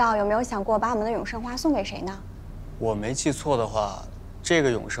不知道有没有想过把我们的永生花送给谁呢？我没记错的话，这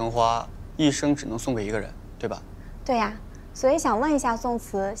个永生花一生只能送给一个人，对吧？对呀，所以想问一下宋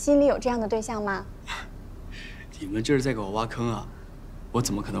慈，心里有这样的对象吗？你们这是在给我挖坑啊！我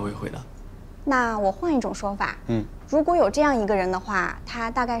怎么可能会回答？那我换一种说法，如果有这样一个人的话，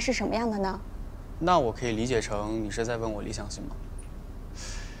他大概是什么样的呢？那我可以理解成你是在问我理想型吗？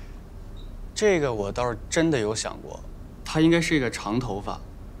这个我倒是真的有想过，他应该是一个长头发，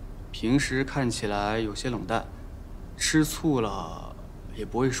平时看起来有些冷淡，吃醋了也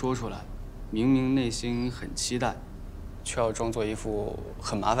不会说出来，明明内心很期待，却要装作一副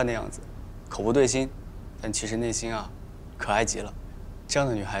很麻烦的样子，口不对心，但其实内心啊可爱极了。这样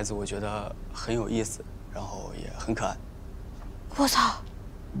的女孩子我觉得很有意思，然后也很可爱。我操！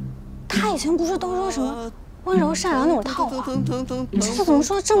他以前不是都说什么温柔善良那种套话，这次怎么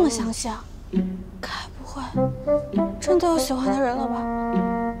说的这么详细啊？该不会真的有喜欢的人了吧？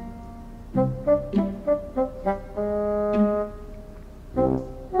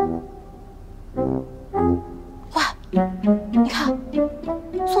喂，你看，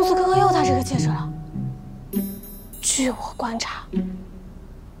宋慈哥哥又戴这个戒指了。据我观察，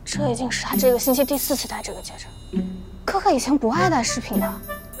这已经是他这个星期第4次戴这个戒指。哥哥以前不爱戴饰品的。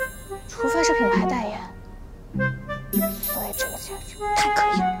除非是品牌代言，所以这个戒指太可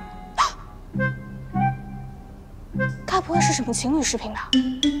疑了。该不会是什么情侣饰品吧？不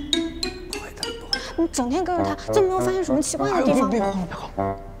会的，不会。你整天跟着他，就没有发现什么奇怪的地方？别慌，别慌。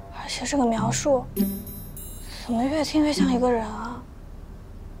而且这个描述，怎么越听越像一个人啊？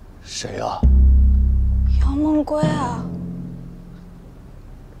谁啊？姚梦归啊！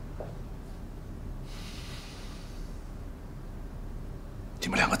你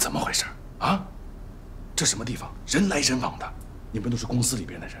们两个怎么回事啊？这什么地方？人来人往的，你们都是公司里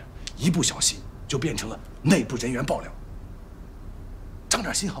边的人，一不小心就变成了内部人员爆料。长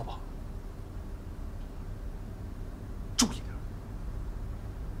点心好不好？注意点。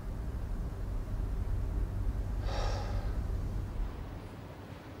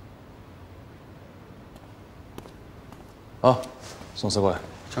好，宋慈过来。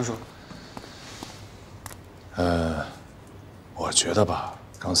张叔。我觉得吧，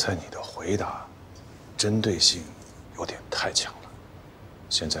刚才你的回答针对性有点太强了。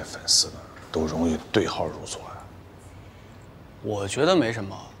现在粉丝呢都容易对号入座呀。我觉得没什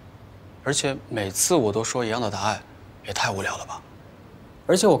么，而且每次我都说一样的答案，也太无聊了吧。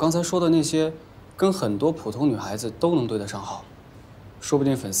而且我刚才说的那些，跟很多普通女孩子都能对得上号，说不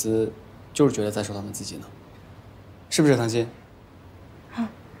定粉丝就是觉得在说他们自己呢，是不是，唐心？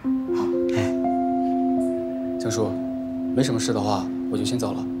江叔。没什么事的话，我就先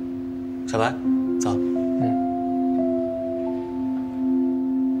走了。小白，走。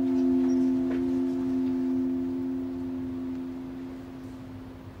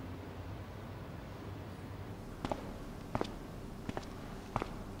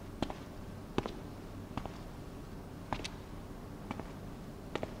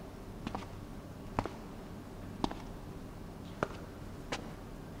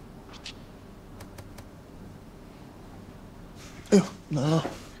哎呦，难了！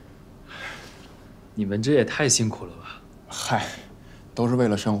你们这也太辛苦了吧？嗨，都是为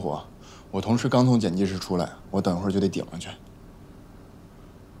了生活。我同事刚从剪辑室出来，我等会儿就得顶上去。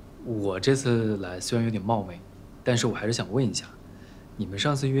我这次来虽然有点冒昧，但是我还是想问一下，你们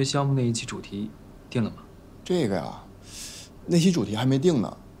上次约项目那一期主题定了吗？这个呀，那期主题还没定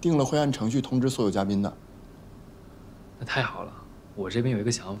呢，定了会按程序通知所有嘉宾的。那太好了，我这边有一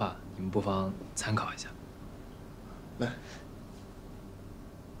个想法，你们不妨参考一下。来。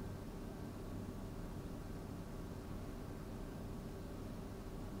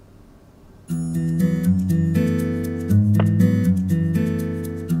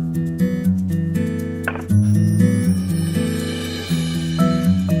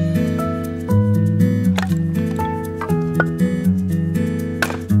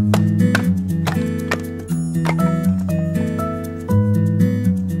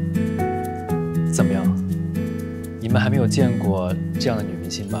 怎么样？你们还没有见过这样的女明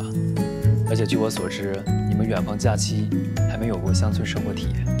星吧？而且据我所知，你们远房假期还没有过乡村生活体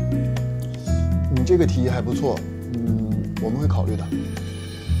验。你这个提议还不错，我们会考虑的。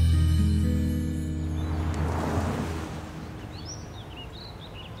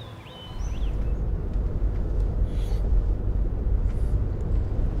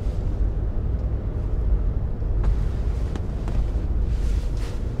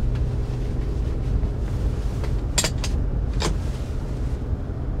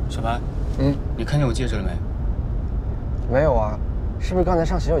小白，你看见我戒指了没？没有啊，是不是刚才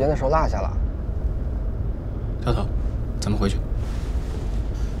上洗手间的时候落下了？跳跳，咱们回去。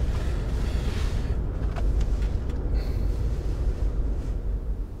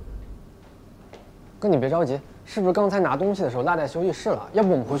哥，你别着急，是不是刚才拿东西的时候落在休息室了？要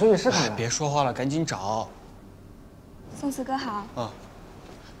不我们回休息室看看？别说话了，赶紧找。宋四哥好。啊，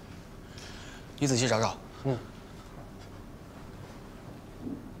你仔细找找。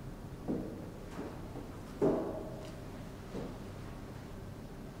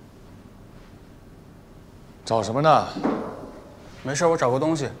找什么呢？没事，我找个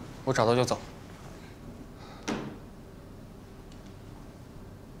东西，我找到就走。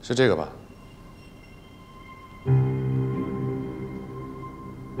是这个吧？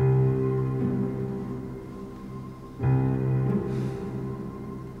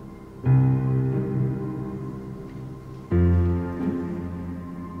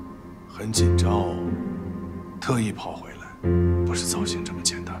很紧张哦，特意跑回来，不是造型这么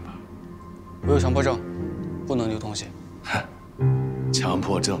简单吧？我有强迫症。 不能丢东西。强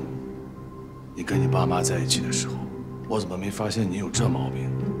迫症？你跟你爸妈在一起的时候，我怎么没发现你有这毛病？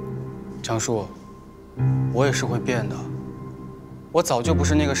张叔，我也是会变的。我早就不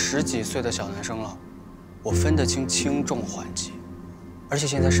是那个10几岁的小男生了，我分得清轻重缓急。而且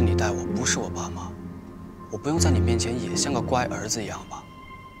现在是你带我，不是我爸妈，我不用在你面前也像个乖儿子一样吧？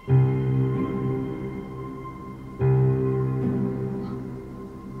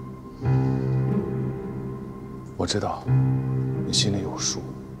我知道，你心里有数，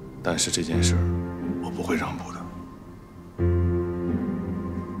但是这件事我不会让步的。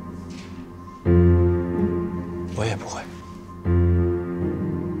我也不会。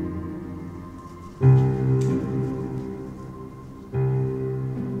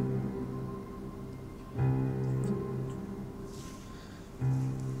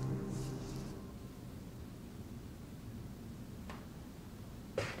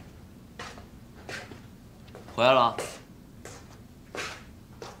回来了？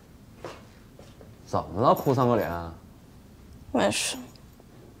怎么了？哭丧个脸？没事。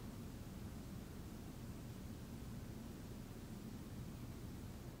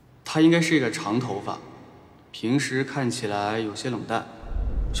他应该是一个长头发，平时看起来有些冷淡。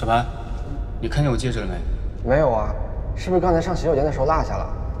小白，你看见我戒指了没？没有啊，是不是刚才上洗手间的时候落下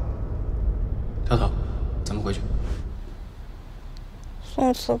了？跳跳，咱们回去。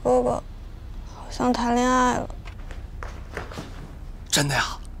宋慈哥哥好像谈恋爱了。真的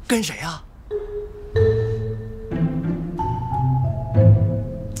呀？跟谁呀？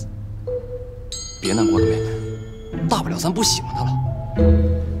别难过了，妹妹，大不了咱不喜欢他了。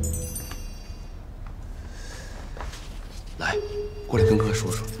来，过来跟哥说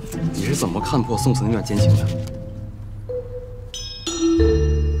说，你是怎么看破宋慈那段奸情的？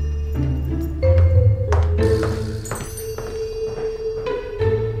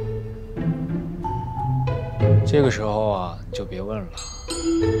这个时候啊，你就别问了。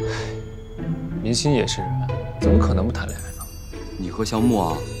明星也是人，怎么可能不谈恋爱呢？你和肖木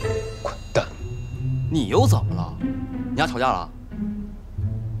啊？滚蛋！你又怎么了？你俩吵架了？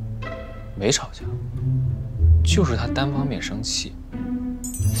没吵架，就是他单方面生气。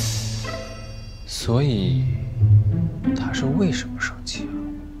所以，他是为什么生气啊？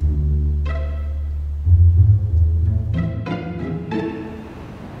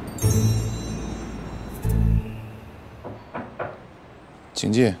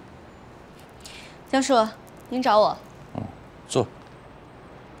请进。江叔，您找我？坐。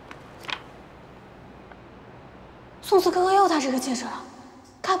宋慈哥哥又戴这个戒指了，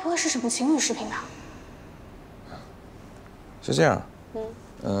该不不会是什么情侣视频吧？是这样，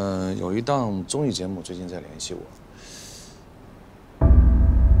有一档综艺节目最近在联系我。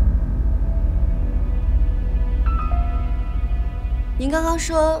您刚刚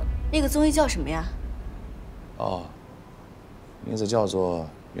说那个综艺叫什么呀？哦，名字叫做《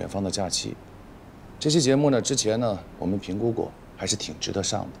远方的假期》。这期节目呢，之前呢我们评估过，还是挺值得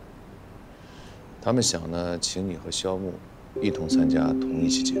上的。他们想呢，请你和肖木一同参加同一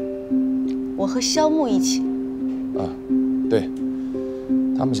期节目。我和肖木一起。啊，对，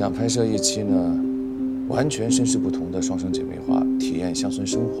他们想拍摄一期呢，完全身世不同的双生姐妹花体验乡村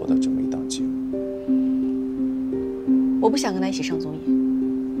生活的这么一档节目。我不想跟他一起上综艺。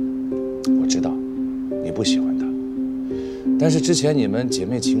我知道，你不喜欢他，但是之前你们姐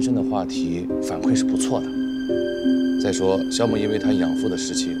妹情深的话题反馈是不错的。再说，肖木因为他养父的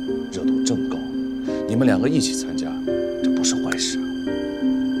事情热度正高，你们两个一起参加，这不是坏事啊。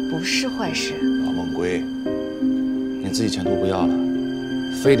不是坏事。老梦归，你自己前途不要了，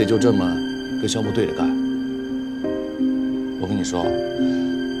非得就这么跟肖木对着干。我跟你说，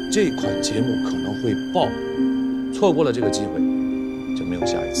这款节目可能会爆。错过了这个机会，就没有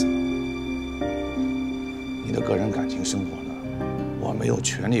下一次了。你的个人感情生活呢，我没有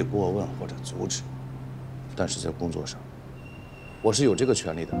权利过问或者阻止，但是在工作上，我是有这个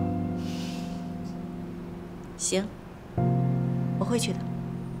权利的。行，我会去的。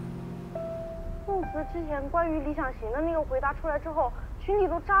宋慈之前关于理想型的那个回答出来之后，群里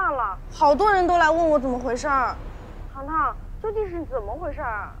都炸了，好多人都来问我怎么回事儿。糖糖，究竟是怎么回事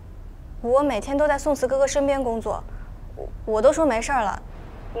儿？我每天都在宋慈哥哥身边工作，我都说没事儿了。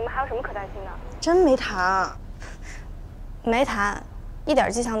你们还有什么可担心的？真没谈，没谈，一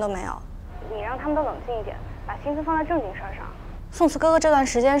点迹象都没有。你让他们都冷静一点，把心思放在正经事儿上。宋慈哥哥这段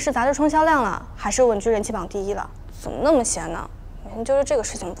时间是杂志冲销量了，还是稳居人气榜第1了？怎么那么闲呢？每天揪着这个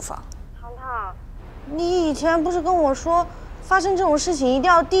事情不放。糖糖，你以前不是跟我说，发生这种事情一定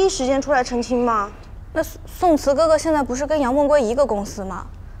要第一时间出来澄清吗？那宋慈哥哥现在不是跟杨梦归一个公司吗？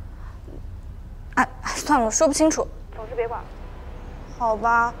哎，算了，说不清楚。总之别管。好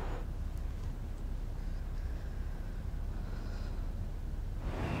吧。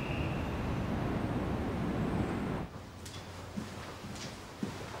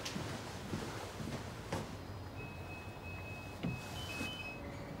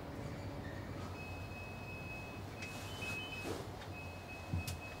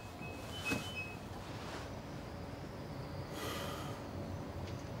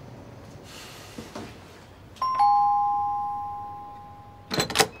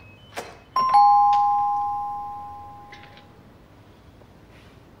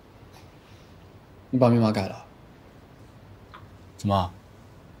你把密码改了？怎么，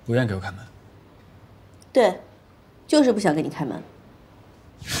不愿给我开门？对，就是不想给你开门。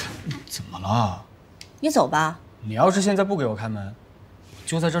怎么了？你走吧。你要是现在不给我开门，我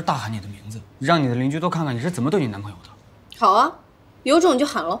就在这儿大喊你的名字，让你的邻居都看看你是怎么对你男朋友的。好啊，有种你就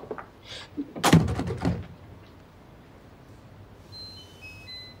喊喽。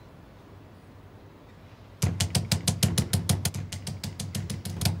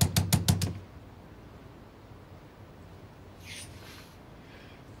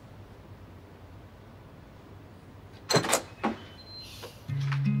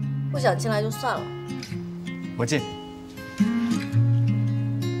不想进来就算了。我进。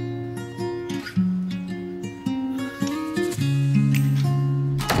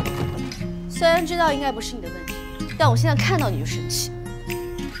虽然知道应该不是你的问题，但我现在看到你就生气。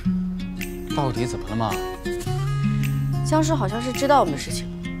到底怎么了嘛？僵尸好像是知道我们的事情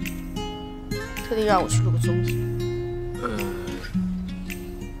了，特地让我去录个综艺。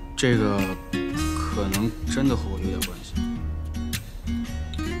这个可能真的和我有点关系。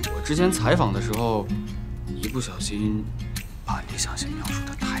我之前采访的时候，一不小心把理想型描述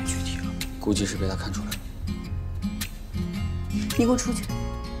的太具体了，估计是被他看出来了。你给我出去！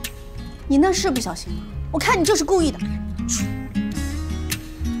你那是不小心吗？我看你就是故意的。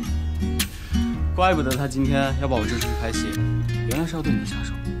怪不得他今天要把我支出去拍戏，原来是要对你下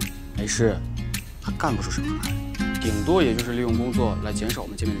手。没事，他干不出什么来，顶多也就是利用工作来减少我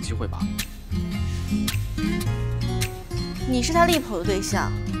们见面的机会罢了。你是他力捧的对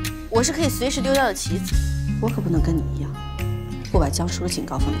象，我是可以随时丢掉的棋子。我可不能跟你一样，不把江叔的警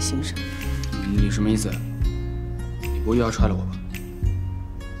告放在心上。你什么意思？你不会又要踹了我吧？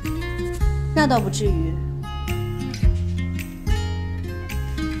那倒不至于。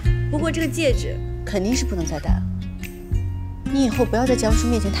不过这个戒指肯定是不能再戴了。你以后不要在江叔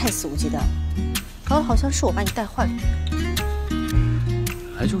面前太肆无忌惮了，搞得好像是我把你带坏了。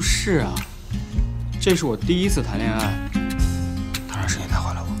本来就是啊，这是我第一次谈恋爱，当然是你带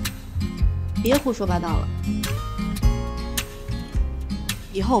坏了我。别胡说八道了。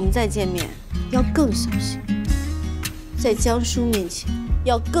以后我们再见面要更小心，在江叔面前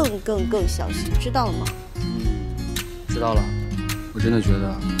要更小心，知道了吗？知道了。我真的觉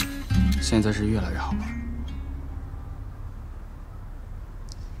得现在是越来越好了。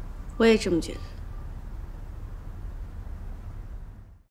我也这么觉得。